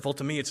been merciful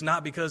to me? It's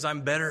not because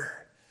I'm better.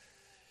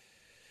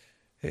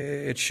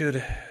 It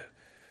should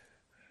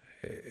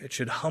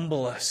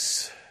humble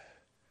us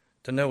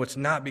to know it's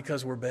not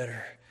because we're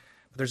better.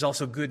 But there's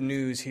also good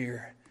news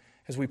here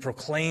as we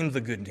proclaim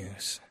the good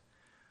news.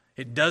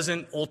 It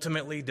doesn't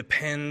ultimately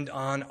depend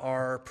on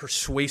our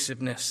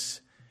persuasiveness.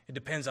 It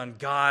depends on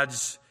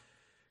God's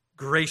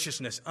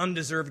graciousness,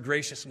 undeserved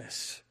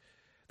graciousness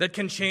that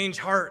can change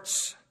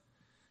hearts.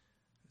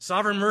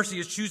 Sovereign mercy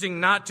is choosing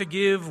not to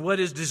give what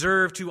is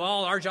deserved to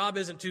all. Our job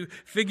isn't to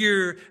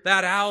figure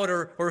that out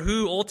or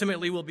who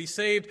ultimately will be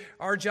saved.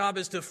 Our job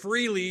is to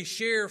freely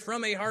share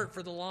from a heart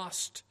for the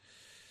lost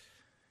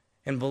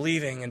and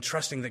believing and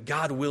trusting that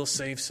God will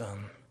save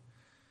some.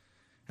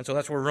 And so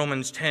that's where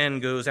Romans 10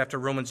 goes after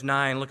Romans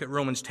 9. Look at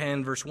Romans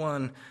 10, verse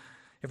 1.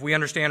 If we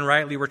understand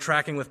rightly, we're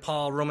tracking with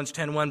Paul. Romans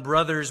 10:1,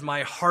 brothers,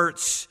 my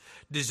heart's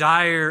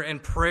desire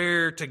and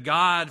prayer to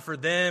God for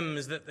them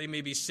is that they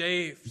may be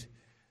saved.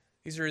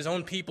 These are his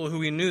own people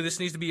who he knew. This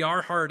needs to be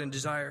our heart and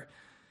desire.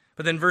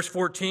 But then verse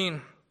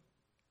 14,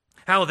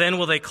 how then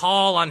will they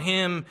call on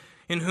him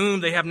in whom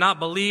they have not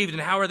believed?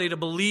 And how are they to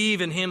believe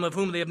in him of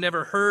whom they have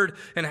never heard?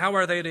 And how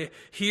are they to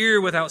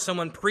hear without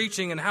someone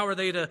preaching? And how are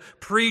they to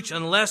preach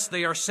unless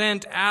they are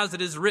sent? As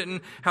it is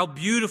written, how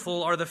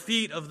beautiful are the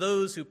feet of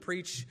those who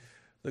preach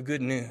the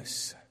good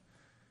news.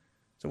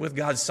 So with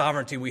God's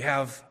sovereignty, we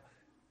have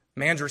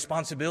man's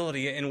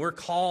responsibility, and we're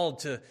called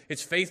to,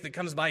 it's faith that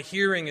comes by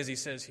hearing, as he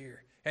says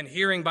here. And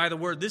hearing by the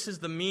word. This is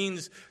the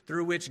means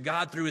through which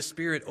God, through his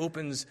Spirit,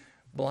 opens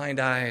blind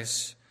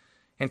eyes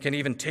and can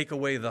even take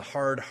away the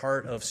hard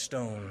heart of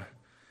stone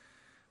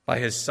by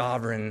his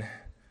sovereign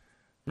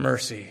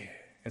mercy.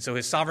 And so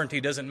his sovereignty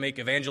doesn't make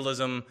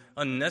evangelism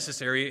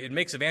unnecessary. It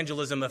makes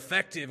evangelism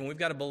effective. And we've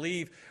got to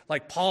believe,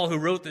 like Paul, who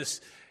wrote this,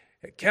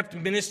 kept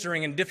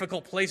ministering in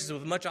difficult places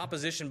with much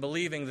opposition,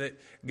 believing that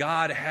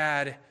God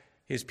had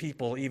his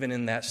people even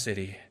in that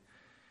city.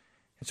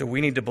 And so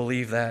we need to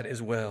believe that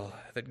as well,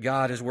 that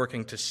God is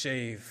working to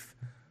save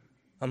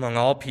among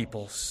all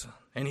peoples.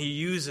 And he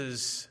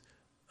uses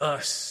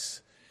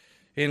us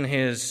in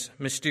his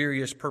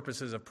mysterious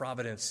purposes of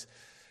providence,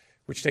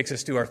 which takes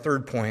us to our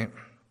third point.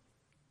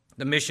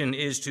 The mission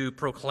is to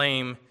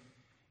proclaim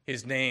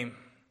his name.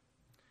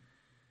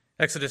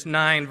 Exodus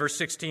 9, verse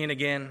 16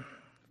 again.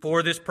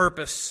 For this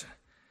purpose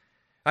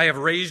I have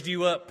raised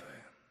you up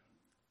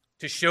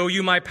to show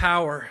you my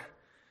power,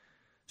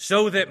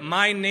 so that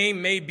my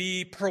name may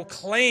be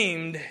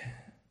proclaimed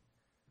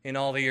in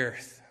all the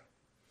earth.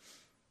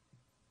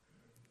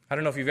 I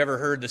don't know if you've ever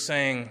heard the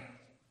saying,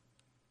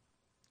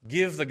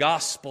 give the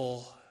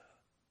gospel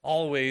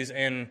always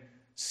and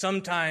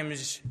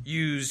sometimes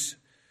use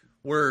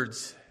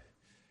words.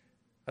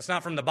 That's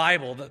not from the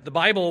Bible. The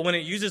Bible, when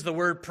it uses the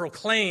word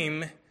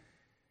proclaim,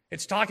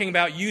 it's talking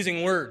about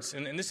using words.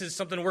 And this is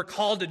something we're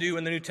called to do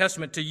in the New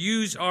Testament, to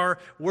use our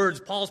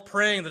words. Paul's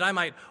praying that I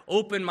might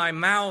open my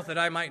mouth, that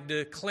I might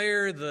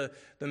declare the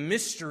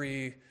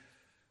mystery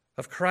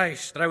of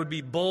Christ, that I would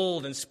be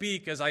bold and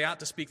speak as I ought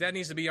to speak. That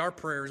needs to be our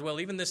prayer as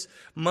well. Even this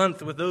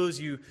month with those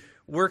you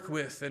work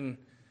with and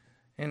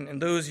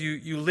those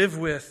you live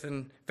with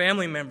and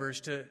family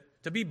members, to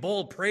be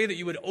bold. Pray that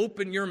you would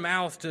open your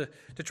mouth to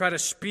try to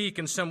speak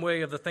in some way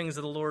of the things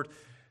of the Lord.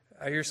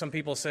 I hear some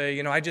people say,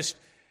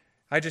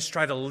 I just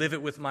try to live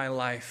it with my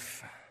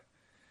life.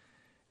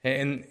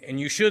 And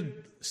you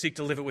should seek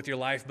to live it with your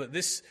life, but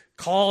this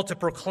call to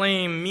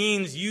proclaim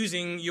means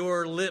using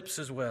your lips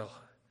as well.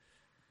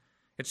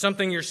 It's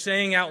something you're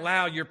saying out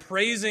loud. You're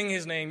praising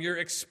his name. You're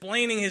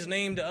explaining his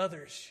name to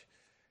others.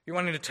 You're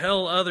wanting to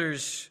tell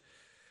others.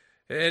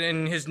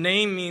 And his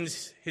name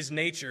means his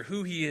nature,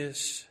 who he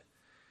is.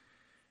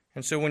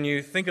 And so when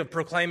you think of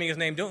proclaiming his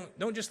name,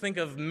 don't just think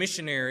of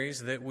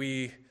missionaries that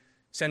we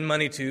send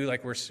money to,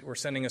 like we're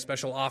sending a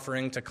special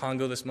offering to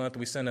Congo this month.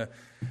 We sent a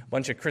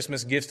bunch of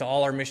Christmas gifts to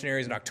all our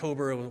missionaries in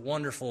October. It was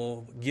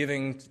wonderful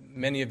giving,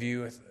 many of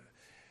you,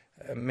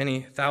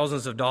 many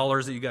thousands of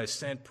dollars that you guys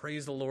sent.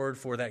 Praise the Lord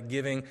for that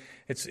giving.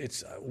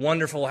 It's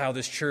wonderful how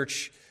this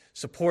church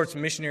supports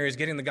missionaries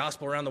getting the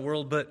gospel around the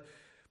world, but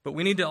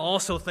we need to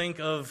also think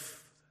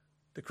of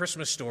the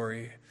Christmas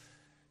story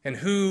and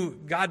who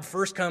God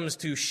first comes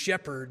to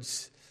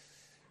shepherds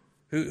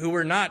who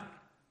were not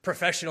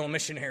professional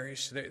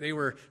missionaries. They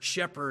were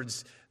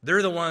shepherds.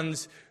 They're the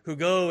ones who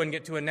go and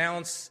get to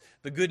announce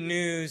the good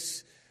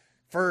news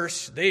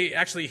first. They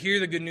actually hear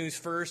the good news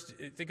first.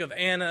 Think of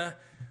Anna,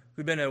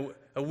 who'd been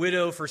a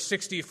widow for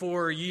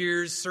 64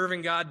 years,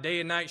 serving God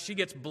day and night. She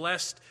gets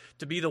blessed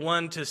to be the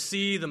one to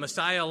see the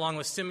Messiah along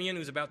with Simeon,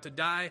 who's about to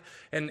die.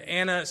 And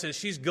Anna says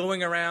she's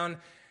going around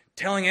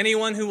telling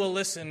anyone who will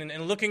listen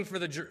and looking for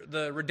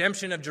the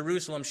redemption of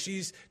Jerusalem.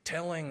 She's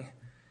telling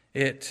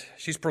it.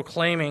 She's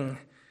proclaiming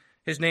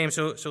his name.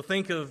 So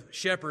think of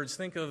shepherds,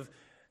 think of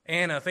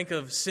Anna, think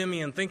of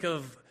Simeon, think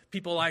of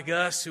people like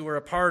us who are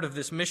a part of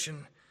this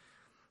mission.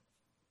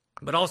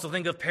 But also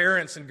think of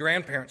parents and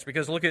grandparents,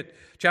 because look at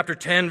chapter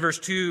 10, verse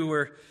 2,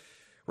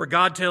 where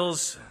God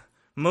tells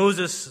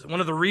Moses,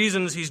 one of the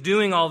reasons he's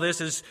doing all this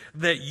is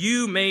that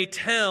you may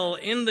tell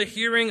in the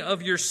hearing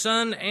of your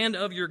son and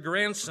of your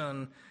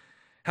grandson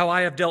how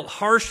I have dealt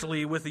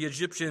harshly with the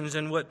Egyptians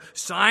and what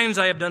signs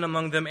I have done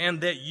among them,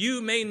 and that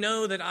you may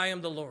know that I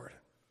am the Lord.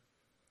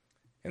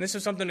 And this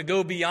is something to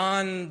go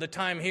beyond the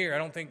time here. I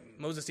don't think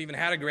Moses even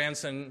had a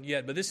grandson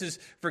yet, but this is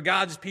for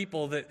God's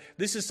people, that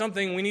this is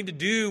something we need to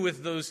do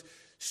with those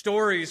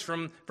stories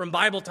from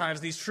Bible times,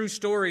 these true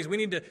stories. We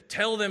need to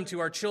tell them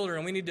to our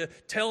children. We need to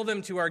tell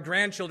them to our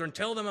grandchildren.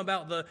 Tell them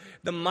about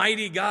the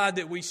mighty God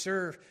that we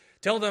serve.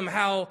 Tell them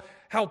how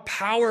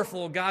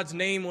powerful God's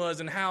name was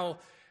and how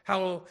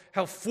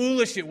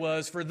foolish it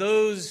was for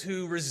those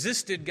who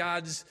resisted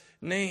God's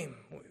name.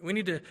 We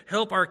need to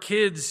help our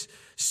kids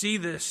see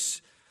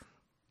this.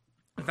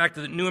 In fact,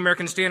 the New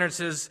American Standard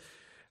says,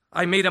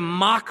 I made a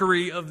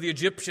mockery of the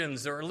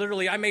Egyptians, or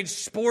literally, I made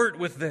sport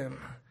with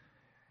them.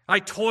 I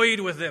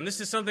toyed with them.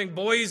 This is something,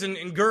 boys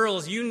and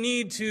girls, you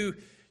need to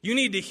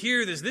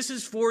hear this. This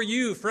is for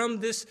you from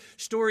this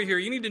story here.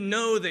 You need to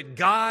know that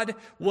God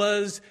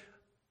was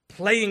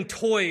playing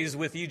toys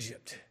with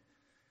Egypt.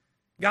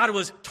 God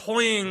was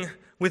toying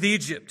with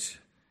Egypt.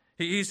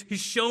 He's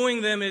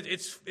showing them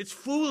it's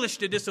foolish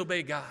to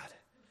disobey God.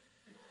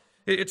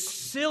 It's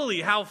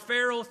silly how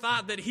Pharaoh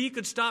thought that he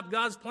could stop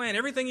God's plan.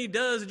 Everything he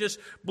does, it just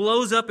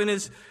blows up in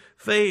his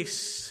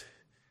face.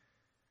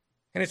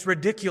 And it's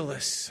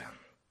ridiculous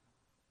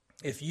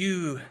if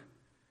you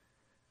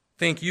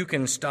think you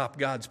can stop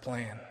God's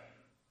plan,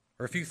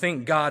 or if you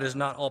think God is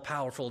not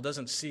all-powerful,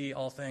 doesn't see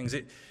all things.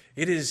 It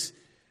is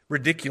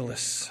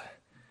ridiculous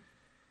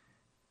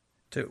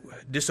to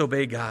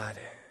disobey God.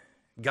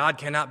 God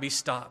cannot be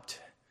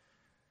stopped.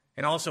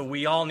 And also,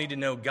 we all need to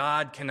know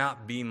God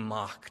cannot be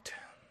mocked.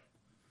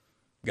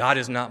 God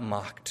is not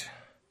mocked.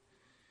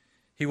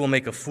 He will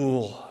make a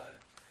fool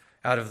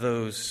out of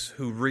those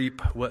who reap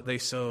what they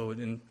sow.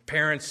 And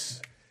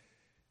parents,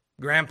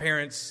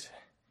 grandparents,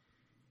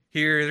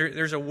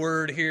 there's a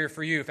word here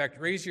for you. In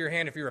fact, raise your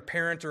hand if you're a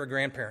parent or a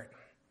grandparent.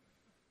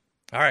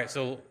 All right,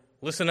 so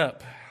listen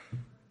up.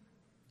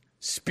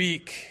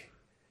 Speak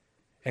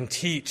and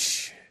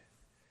teach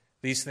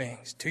these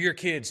things to your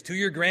kids, to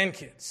your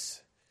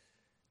grandkids.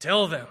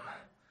 Tell them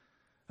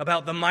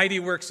about the mighty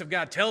works of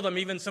God. Tell them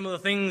even some of the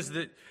things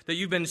that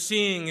you've been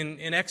seeing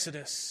in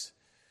Exodus.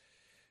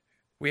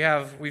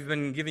 We've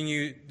been giving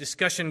you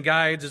discussion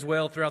guides as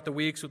well throughout the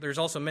week. So there's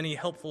also many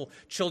helpful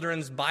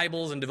children's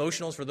Bibles and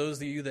devotionals for those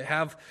of you that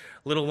have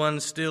little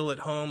ones still at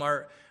home.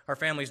 Our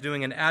family's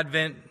doing an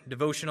Advent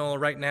devotional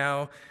right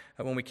now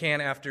when we can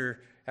after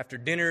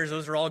dinners.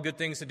 Those are all good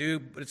things to do.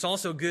 But it's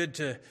also good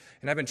to,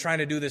 and I've been trying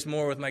to do this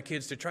more with my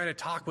kids, to try to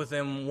talk with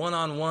them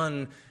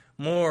one-on-one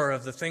more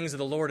of the things of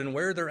the Lord and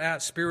where they're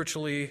at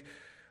spiritually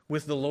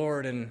with the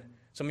Lord. And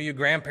some of you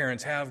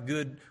grandparents have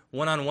good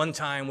one-on-one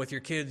time with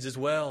your kids as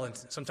well. And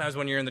sometimes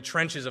when you're in the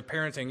trenches of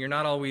parenting, you're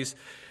not always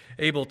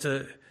able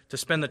to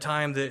spend the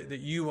time that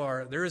you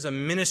are. There is a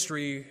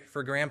ministry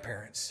for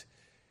grandparents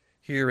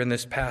here in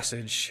this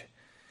passage.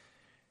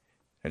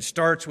 It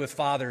starts with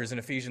fathers in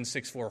Ephesians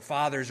 6:4.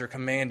 Fathers are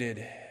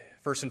commanded,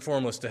 first and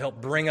foremost, to help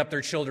bring up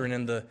their children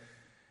in the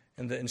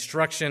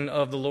instruction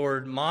of the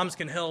Lord. Moms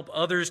can help,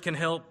 others can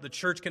help, the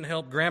church can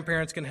help,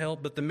 grandparents can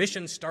help, but the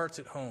mission starts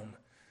at home.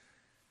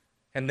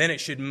 And then it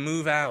should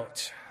move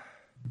out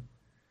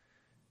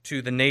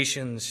to the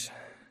nations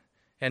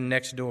and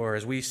next door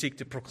as we seek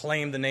to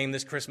proclaim the name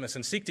this Christmas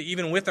and seek to,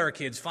 even with our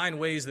kids, find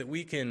ways that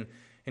we can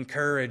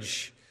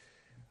encourage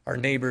our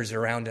neighbors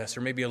around us,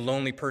 or maybe a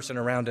lonely person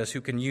around us who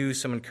can use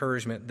some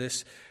encouragement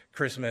this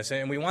Christmas.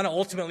 And we want to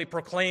ultimately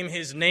proclaim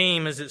his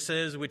name, as it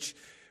says, which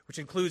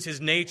includes his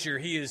nature.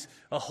 He is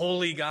a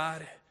holy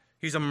God.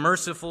 He's a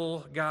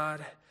merciful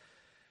God.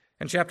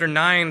 And chapter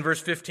 9,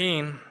 verse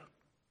 15,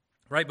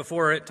 right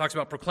before it, talks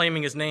about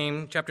proclaiming his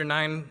name. Chapter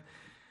 9,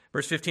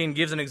 Verse 15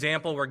 gives an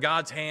example where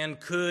God's hand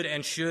could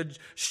and should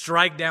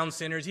strike down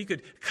sinners. He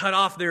could cut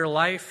off their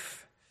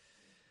life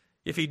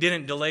if he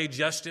didn't delay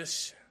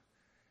justice.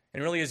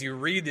 And really, as you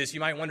read this, you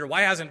might wonder,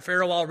 why hasn't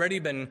Pharaoh already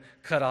been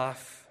cut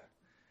off?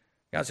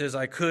 God says,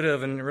 I could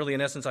have, and really,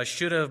 in essence, I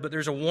should have. But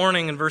there's a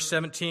warning in verse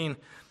 17.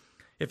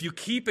 If you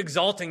keep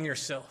exalting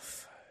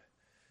yourself,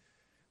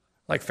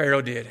 like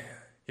Pharaoh did,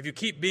 if you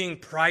keep being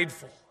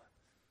prideful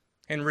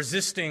and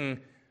resisting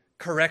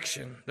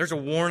correction, there's a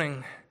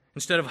warning.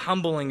 Instead of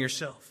humbling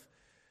yourself,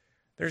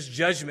 there's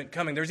judgment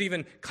coming. There's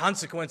even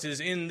consequences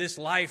in this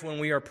life when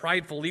we are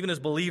prideful, even as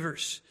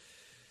believers.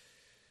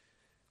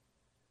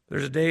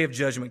 There's a day of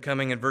judgment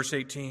coming in verse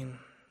 18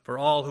 for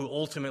all who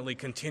ultimately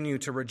continue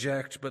to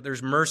reject, but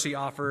there's mercy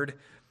offered.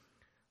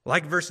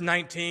 Like verse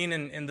 19,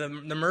 and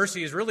the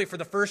mercy is really for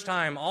the first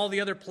time. All the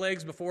other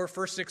plagues before,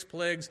 first 6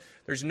 plagues,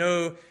 there's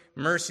no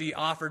mercy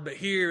offered. But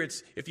here,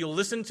 it's if you'll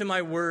listen to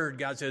my word,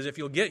 God says, if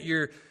you'll get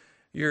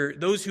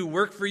those who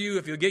work for you,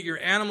 if you'll get your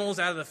animals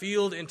out of the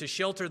field into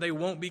shelter, they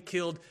won't be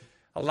killed.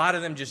 A lot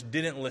of them just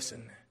didn't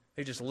listen.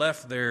 They just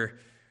left their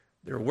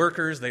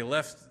workers, they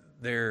left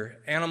their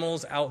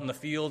animals out in the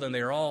field, and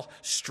they were all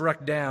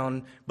struck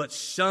down. But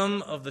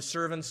some of the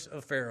servants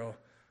of Pharaoh,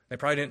 they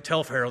probably didn't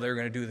tell Pharaoh they were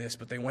going to do this,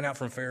 but they went out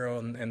from Pharaoh,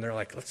 and they're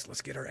like,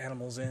 let's get our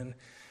animals in.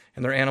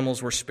 And their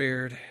animals were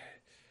spared.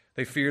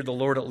 They feared the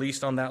Lord, at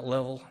least on that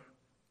level.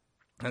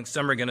 And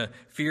some are going to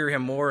fear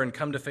him more and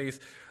come to faith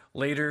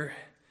later.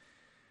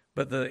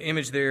 But the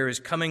image there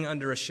is coming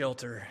under a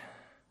shelter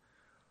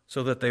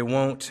so that they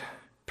won't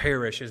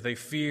perish. As they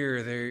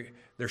fear,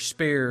 they're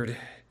spared.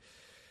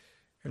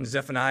 And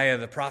Zephaniah,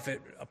 the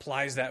prophet,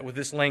 applies that with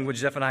this language,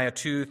 Zephaniah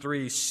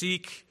 2:3,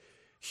 seek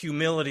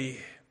humility,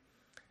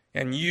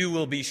 and you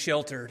will be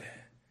sheltered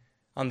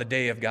on the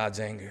day of God's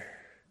anger.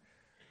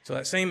 So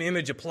that same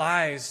image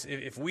applies.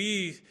 If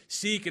we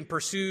seek and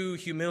pursue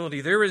humility,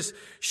 there is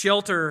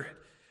shelter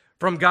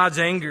from God's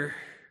anger.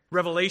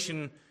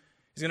 Revelation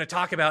is going to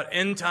talk about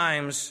end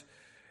times,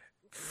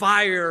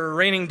 fire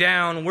raining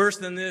down, worse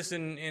than this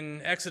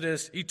in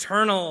Exodus.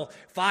 Eternal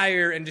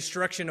fire and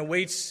destruction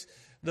awaits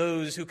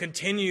those who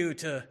continue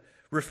to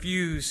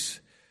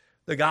refuse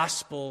the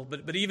gospel.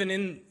 But even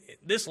in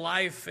this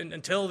life and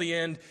until the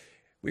end,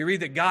 we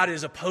read that God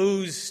is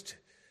opposed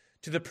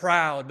to the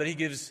proud, but he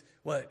gives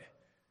what?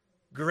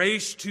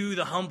 Grace to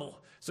the humble.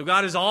 So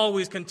God is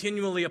always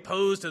continually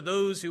opposed to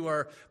those who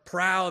are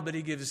proud, but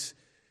he gives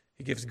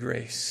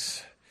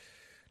grace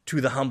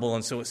to the humble.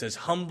 And so it says,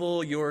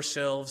 humble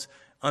yourselves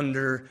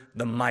under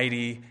the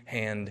mighty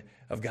hand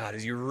of God.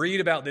 As you read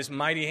about this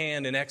mighty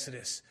hand in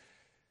Exodus,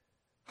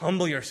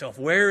 humble yourself.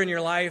 Where in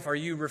your life are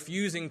you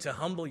refusing to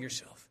humble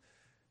yourself?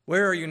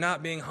 Where are you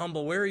not being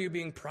humble? Where are you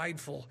being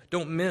prideful?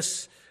 Don't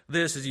miss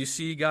this as you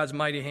see God's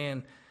mighty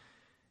hand.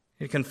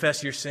 You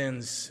confess your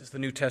sins, as the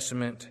New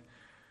Testament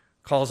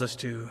calls us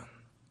to.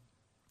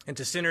 And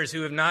to sinners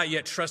who have not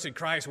yet trusted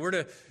Christ, we're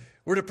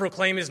to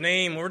proclaim his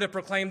name. We're to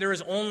proclaim there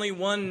is only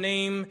one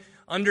name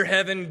under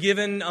heaven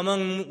given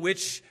among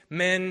which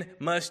men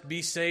must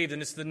be saved,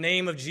 and it's the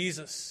name of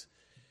Jesus.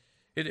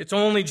 It's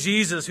only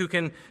Jesus who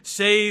can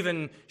save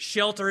and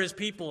shelter his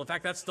people. In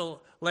fact, that's the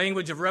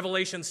language of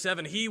Revelation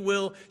 7. He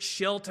will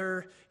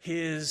shelter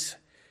his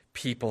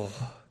people.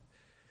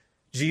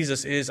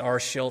 Jesus is our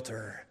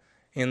shelter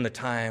in the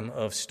time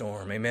of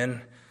storm.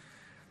 Amen.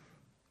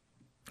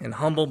 And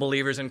humble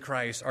believers in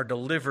Christ are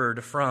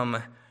delivered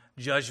from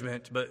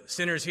judgment. But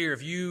sinners here,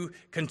 if you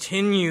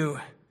continue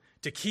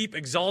to keep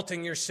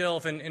exalting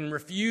yourself and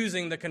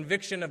refusing the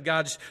conviction of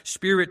God's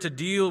Spirit to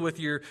deal with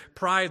your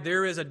pride,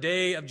 there is a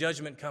day of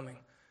judgment coming.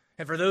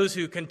 And for those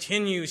who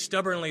continue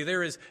stubbornly,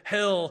 there is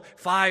hell,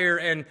 fire,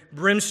 and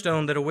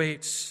brimstone that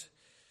awaits.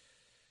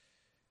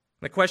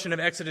 The question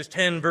of Exodus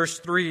 10, verse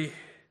 3,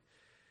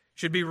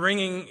 should be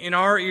ringing in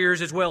our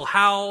ears as well.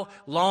 How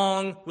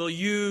long will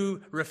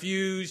you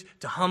refuse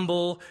to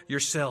humble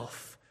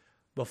yourself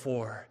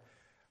before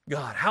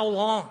God? How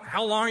long?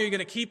 How long are you going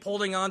to keep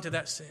holding on to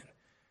that sin?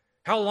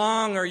 How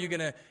long are you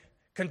going to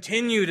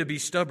continue to be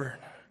stubborn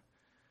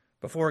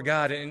before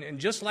God? And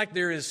just like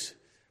there is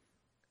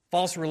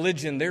false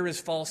religion, there is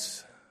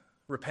false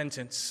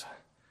repentance.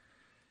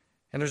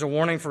 And there's a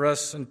warning for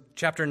us in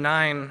chapter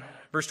 9,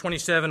 verse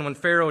 27, when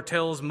Pharaoh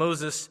tells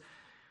Moses,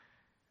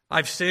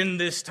 I've sinned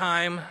this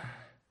time.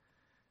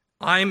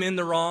 I'm in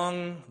the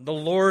wrong. The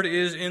Lord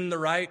is in the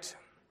right.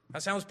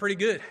 That sounds pretty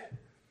good.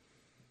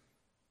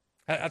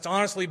 That's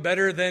honestly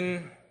better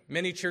than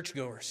many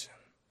churchgoers.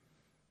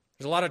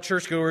 There's a lot of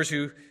churchgoers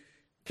who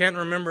can't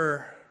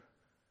remember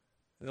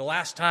the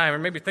last time, or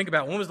maybe think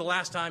about when was the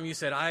last time you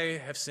said, I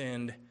have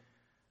sinned,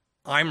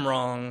 I'm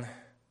wrong,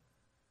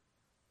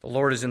 the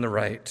Lord is in the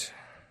right.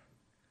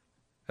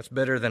 That's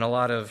better than a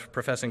lot of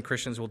professing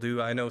Christians will do.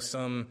 I know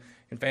some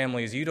in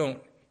families, you don't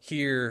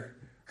hear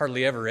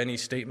hardly ever any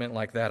statement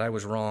like that. I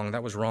was wrong.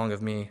 That was wrong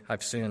of me.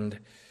 I've sinned.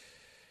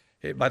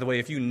 By the way,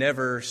 if you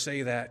never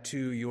say that to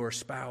your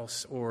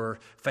spouse or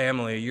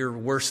family, you're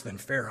worse than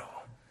Pharaoh.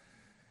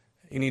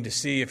 You need to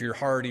see if your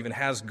heart even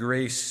has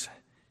grace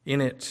in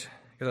it.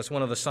 because that's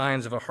one of the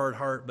signs of a hard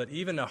heart. But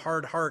even a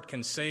hard heart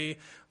can say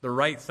the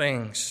right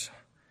things.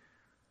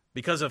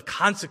 Because of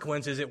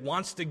consequences it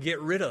wants to get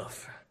rid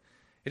of.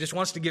 It just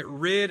wants to get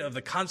rid of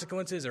the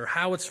consequences or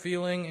how it's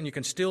feeling, and you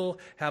can still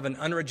have an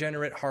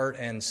unregenerate heart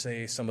and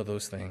say some of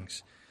those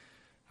things.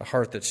 A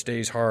heart that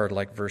stays hard,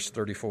 like verse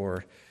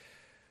 34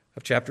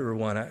 of chapter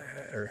 1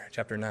 or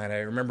chapter 9.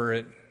 I remember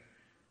it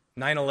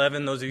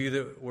 9/11, those of you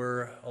that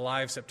were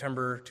alive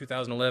September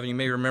 2011, you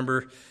may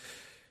remember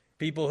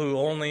people who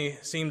only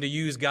seemed to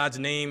use God's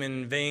name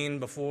in vain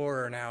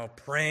before are now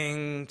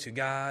praying to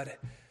God.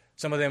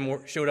 Some of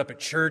them showed up at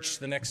church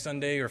the next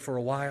Sunday or for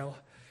a while,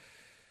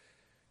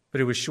 but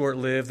it was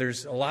short-lived.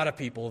 There's a lot of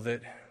people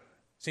that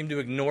seem to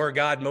ignore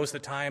God most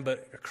of the time,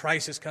 but a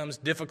crisis comes,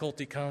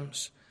 difficulty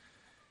comes.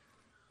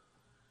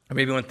 Or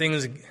maybe when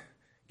things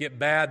get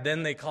bad,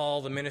 then they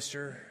call the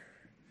minister.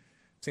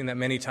 I've seen that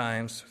many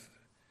times.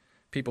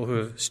 People who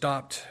have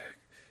stopped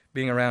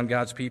being around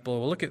God's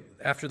people. We'll look at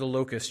after the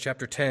locust,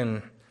 chapter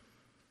 10,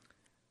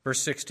 verse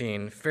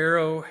 16.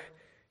 Pharaoh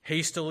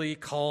hastily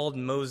called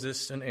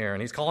Moses and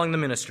Aaron. He's calling the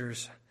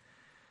ministers.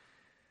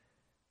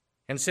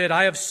 And said,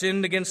 I have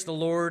sinned against the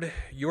Lord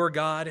your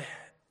God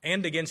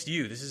and against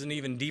you. This is an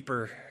even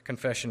deeper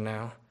confession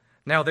now.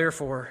 Now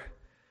therefore,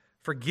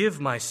 forgive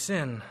my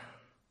sin.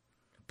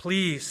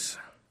 Please.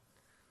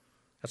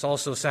 That's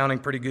also sounding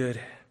pretty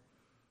good.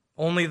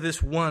 Only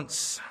this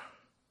once.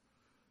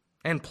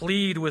 And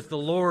plead with the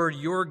Lord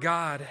your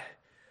God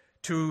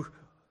to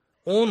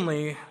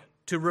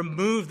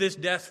remove this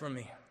death from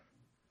me.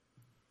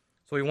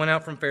 So he went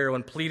out from Pharaoh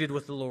and pleaded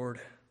with the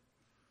Lord.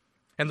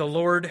 And the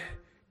Lord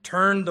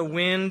turned the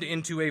wind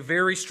into a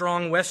very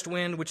strong west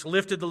wind, which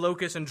lifted the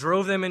locusts and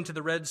drove them into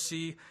the Red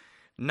Sea.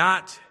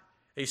 Not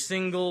a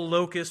single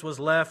locust was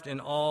left in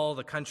all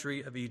the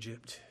country of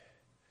Egypt.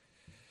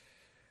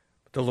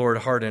 But the Lord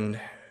hardened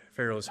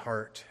Pharaoh's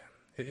heart.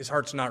 His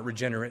heart's not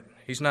regenerate.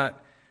 He's not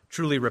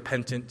truly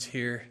repentant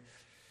here.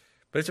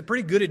 But it's a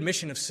pretty good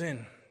admission of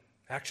sin,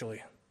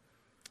 actually.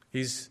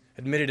 He's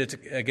admitted it's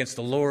against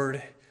the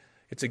Lord.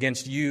 It's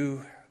against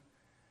you.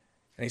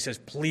 And he says,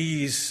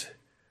 please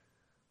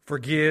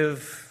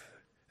forgive.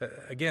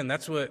 Again,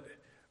 that's what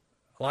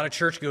a lot of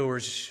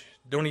churchgoers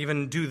don't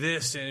even do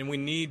this, and we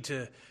need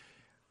to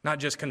not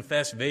just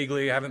confess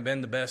vaguely, I haven't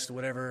been the best,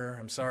 whatever,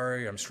 I'm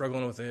sorry, I'm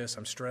struggling with this,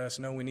 I'm stressed.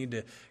 No, we need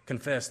to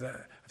confess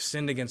that I've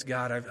sinned against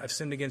God, I've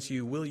sinned against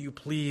you. Will you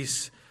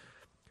please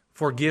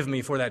forgive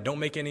me for that? Don't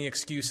make any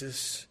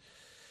excuses.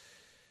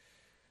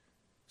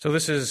 So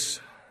this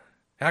is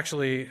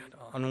actually,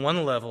 on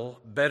one level,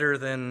 better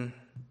than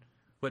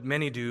what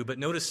many do, but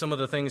notice some of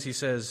the things he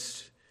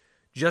says.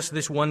 Just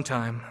this one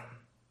time.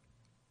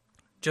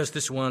 Just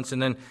this once. And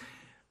then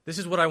this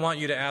is what I want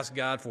you to ask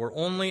God for.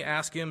 Only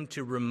ask him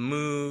to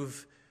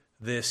remove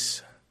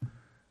this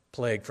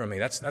plague from me.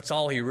 That's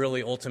all he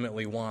really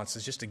ultimately wants,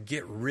 is just to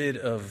get rid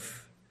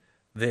of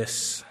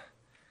this.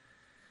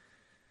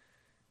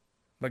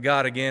 But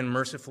God, again,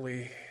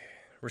 mercifully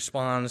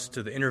responds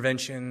to the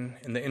intervention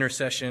and the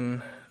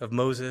intercession of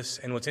Moses.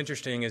 And what's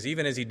interesting is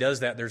even as he does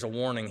that, there's a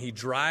warning. He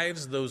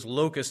drives those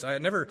locusts. I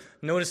had never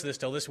noticed this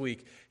till this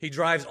week. He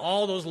drives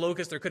all those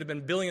locusts, there could have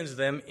been billions of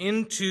them,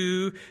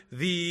 into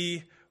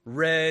the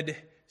Red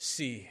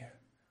Sea.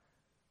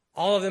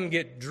 All of them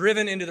get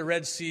driven into the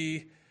Red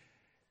Sea.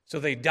 So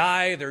they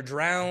die, they're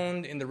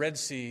drowned in the Red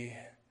Sea.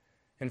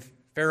 And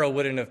Pharaoh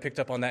wouldn't have picked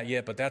up on that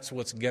yet, but that's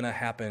what's going to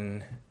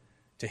happen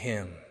to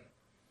him.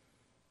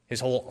 His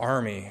whole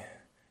army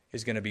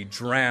is going to be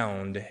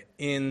drowned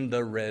in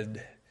the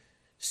Red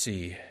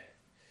Sea.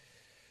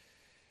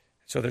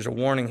 So there's a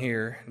warning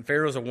here. And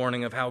Pharaoh's a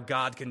warning of how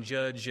God can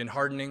judge in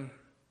hardening.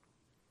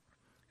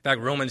 In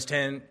fact, Romans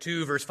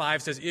 10:2, verse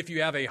 5 says, if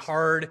you have a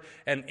hard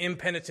and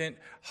impenitent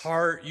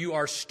heart, you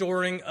are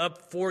storing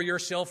up for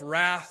yourself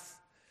wrath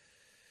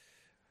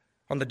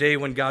on the day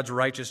when God's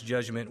righteous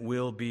judgment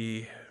will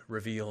be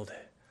revealed.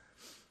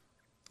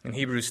 In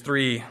Hebrews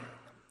 3,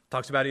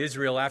 talks about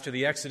Israel after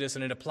the Exodus,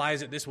 and it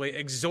applies it this way.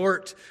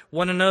 Exhort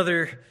one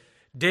another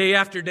day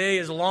after day,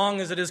 as long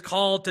as it is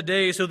called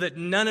today, so that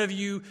none of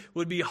you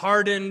would be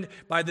hardened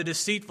by the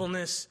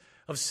deceitfulness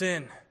of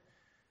sin.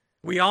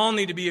 We all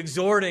need to be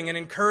exhorting and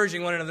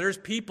encouraging one another. There's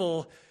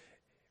people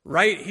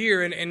right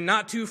here and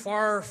not too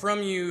far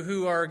from you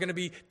who are going to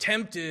be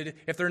tempted,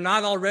 if they're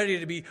not already,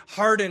 to be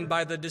hardened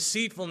by the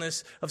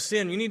deceitfulness of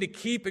sin. You need to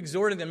keep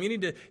exhorting them. You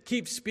need to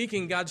keep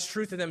speaking God's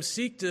truth to them.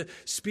 Seek to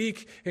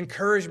speak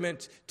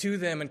encouragement to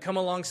them and come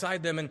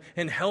alongside them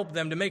and help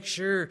them to make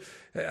sure.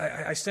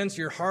 I sense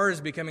your heart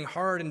is becoming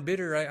hard and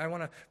bitter. I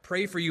want to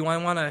pray for you. I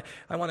want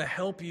to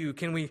help you.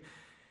 Can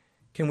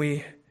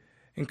we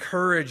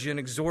encourage and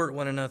exhort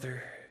one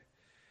another?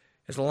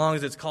 As long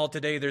as it's called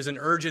today, there's an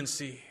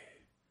urgency.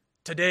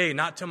 Today,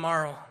 not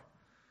tomorrow.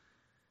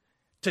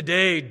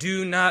 Today,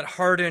 do not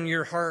harden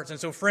your hearts. And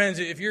so, friends,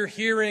 if you're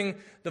hearing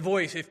the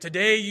voice, if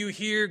today you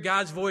hear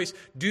God's voice,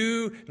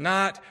 do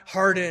not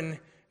harden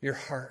your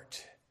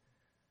heart.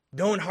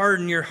 Don't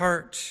harden your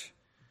heart.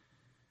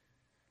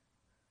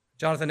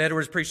 Jonathan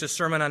Edwards preached a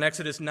sermon on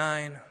Exodus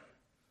 9.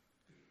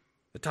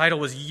 The title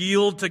was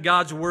Yield to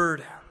God's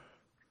Word,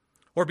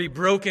 or Be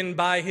Broken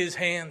by His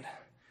Hand.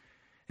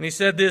 And he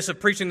said this of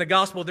preaching the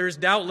gospel: there's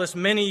doubtless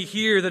many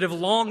here that have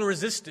long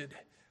resisted.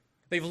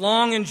 They've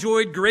long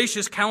enjoyed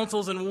gracious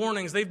counsels and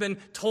warnings. They've been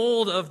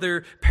told of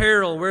their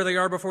peril where they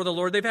are before the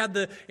Lord. They've had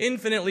the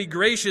infinitely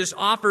gracious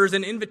offers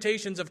and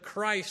invitations of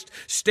Christ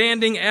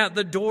standing at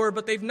the door,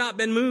 but they've not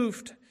been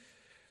moved.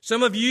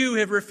 Some of you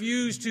have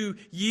refused to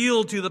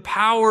yield to the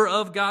power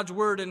of God's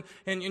Word,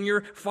 and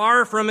you're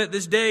far from it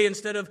this day.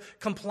 Instead of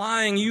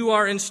complying, you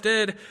are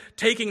instead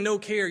taking no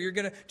care. You're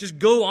going to just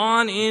go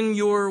on in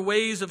your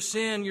ways of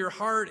sin. Your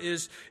heart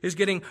is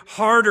getting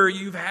harder.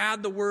 You've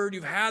had the Word,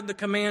 you've had the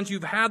commands,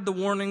 you've had the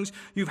warnings,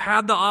 you've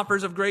had the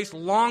offers of grace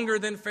longer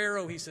than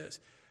Pharaoh, he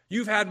says.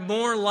 You've had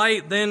more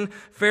light than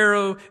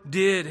Pharaoh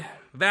did,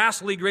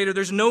 vastly greater.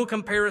 There's no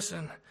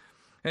comparison.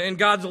 And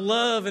God's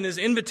love and His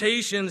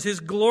invitations,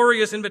 His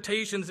glorious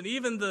invitations, and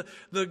even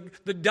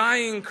the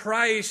dying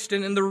Christ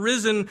and the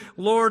risen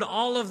Lord,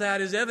 all of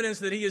that is evidence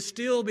that He is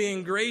still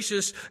being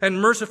gracious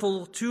and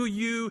merciful to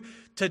you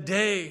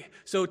today.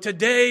 So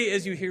today,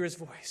 as you hear His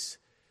voice,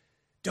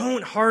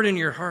 don't harden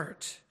your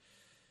heart.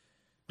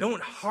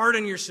 Don't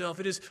harden yourself.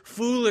 It is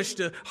foolish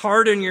to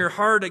harden your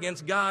heart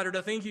against God or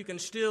to think you can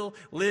still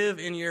live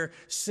in your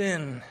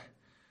sin.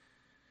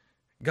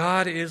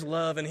 God is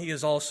love, and He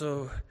is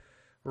also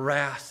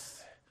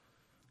wrath.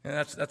 And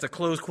that's a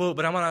closed quote,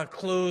 but I'm going to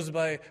close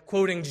by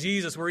quoting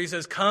Jesus, where He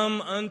says, "Come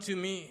unto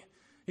me."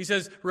 He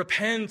says,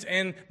 repent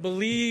and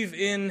believe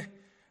in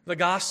the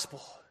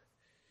gospel.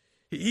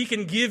 He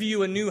can give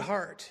you a new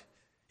heart.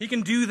 He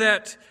can do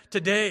that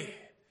today.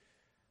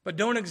 But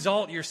don't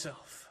exalt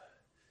yourself.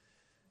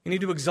 You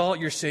need to exalt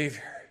your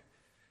Savior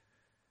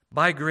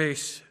by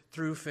grace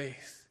through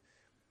faith.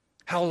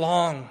 How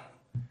long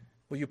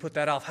will you put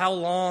that off? How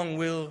long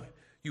will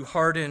you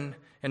harden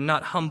and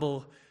not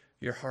humble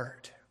your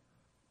heart?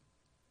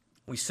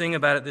 We sing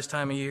about it this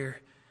time of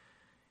year.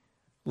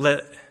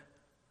 Let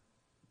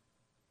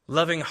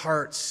loving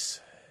hearts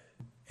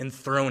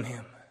enthrone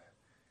Him.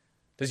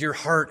 Does your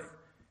heart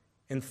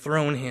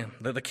enthrone Him,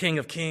 the King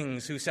of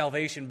Kings who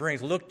salvation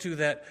brings? Look to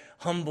that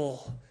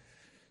humble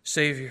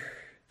Savior,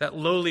 that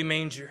lowly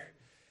manger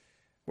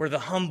where the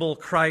humble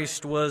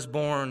Christ was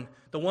born,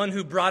 the one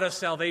who brought us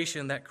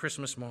salvation that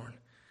Christmas morn.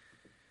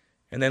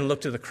 And then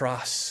look to the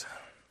cross,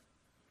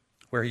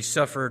 where He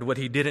suffered what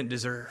He didn't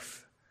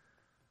deserve,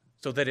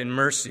 so that in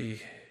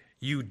mercy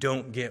you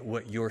don't get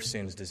what your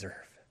sins deserve.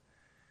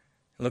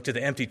 Look to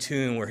the empty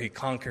tomb, where He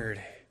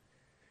conquered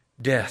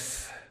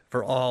death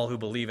for all who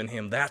believe in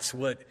Him. That's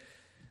what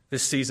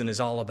this season is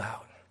all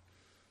about.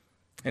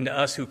 And to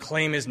us who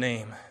claim His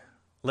name,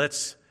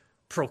 let's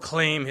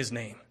proclaim His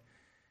name.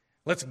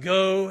 Let's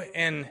go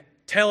and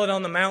tell it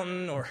on the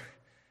mountain, or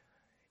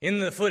in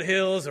the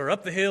foothills, or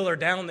up the hill, or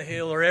down the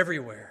hill, or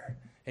everywhere.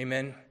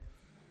 Amen.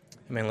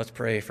 Amen. Let's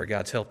pray for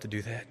God's help to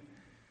do that.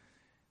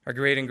 Our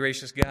great and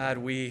gracious God,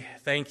 we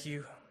thank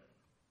You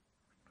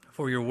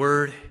for Your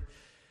word.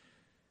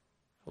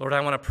 Lord,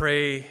 I want to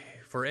pray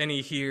for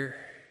any here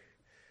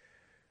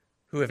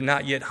who have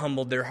not yet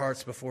humbled their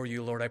hearts before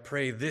You. Lord, I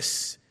pray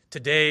this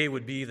today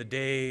would be the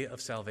day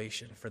of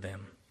salvation for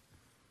them.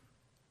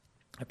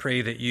 I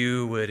pray that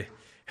You would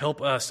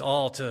help us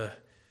all to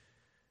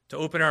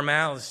open our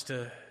mouths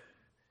to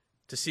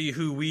see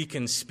who we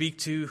can speak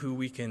to, who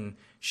we can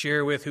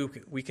share with, who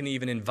we can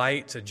even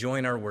invite to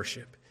join our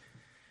worship.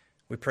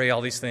 We pray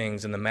all these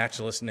things in the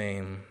matchless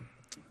name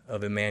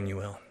of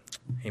Emmanuel.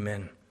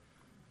 Amen.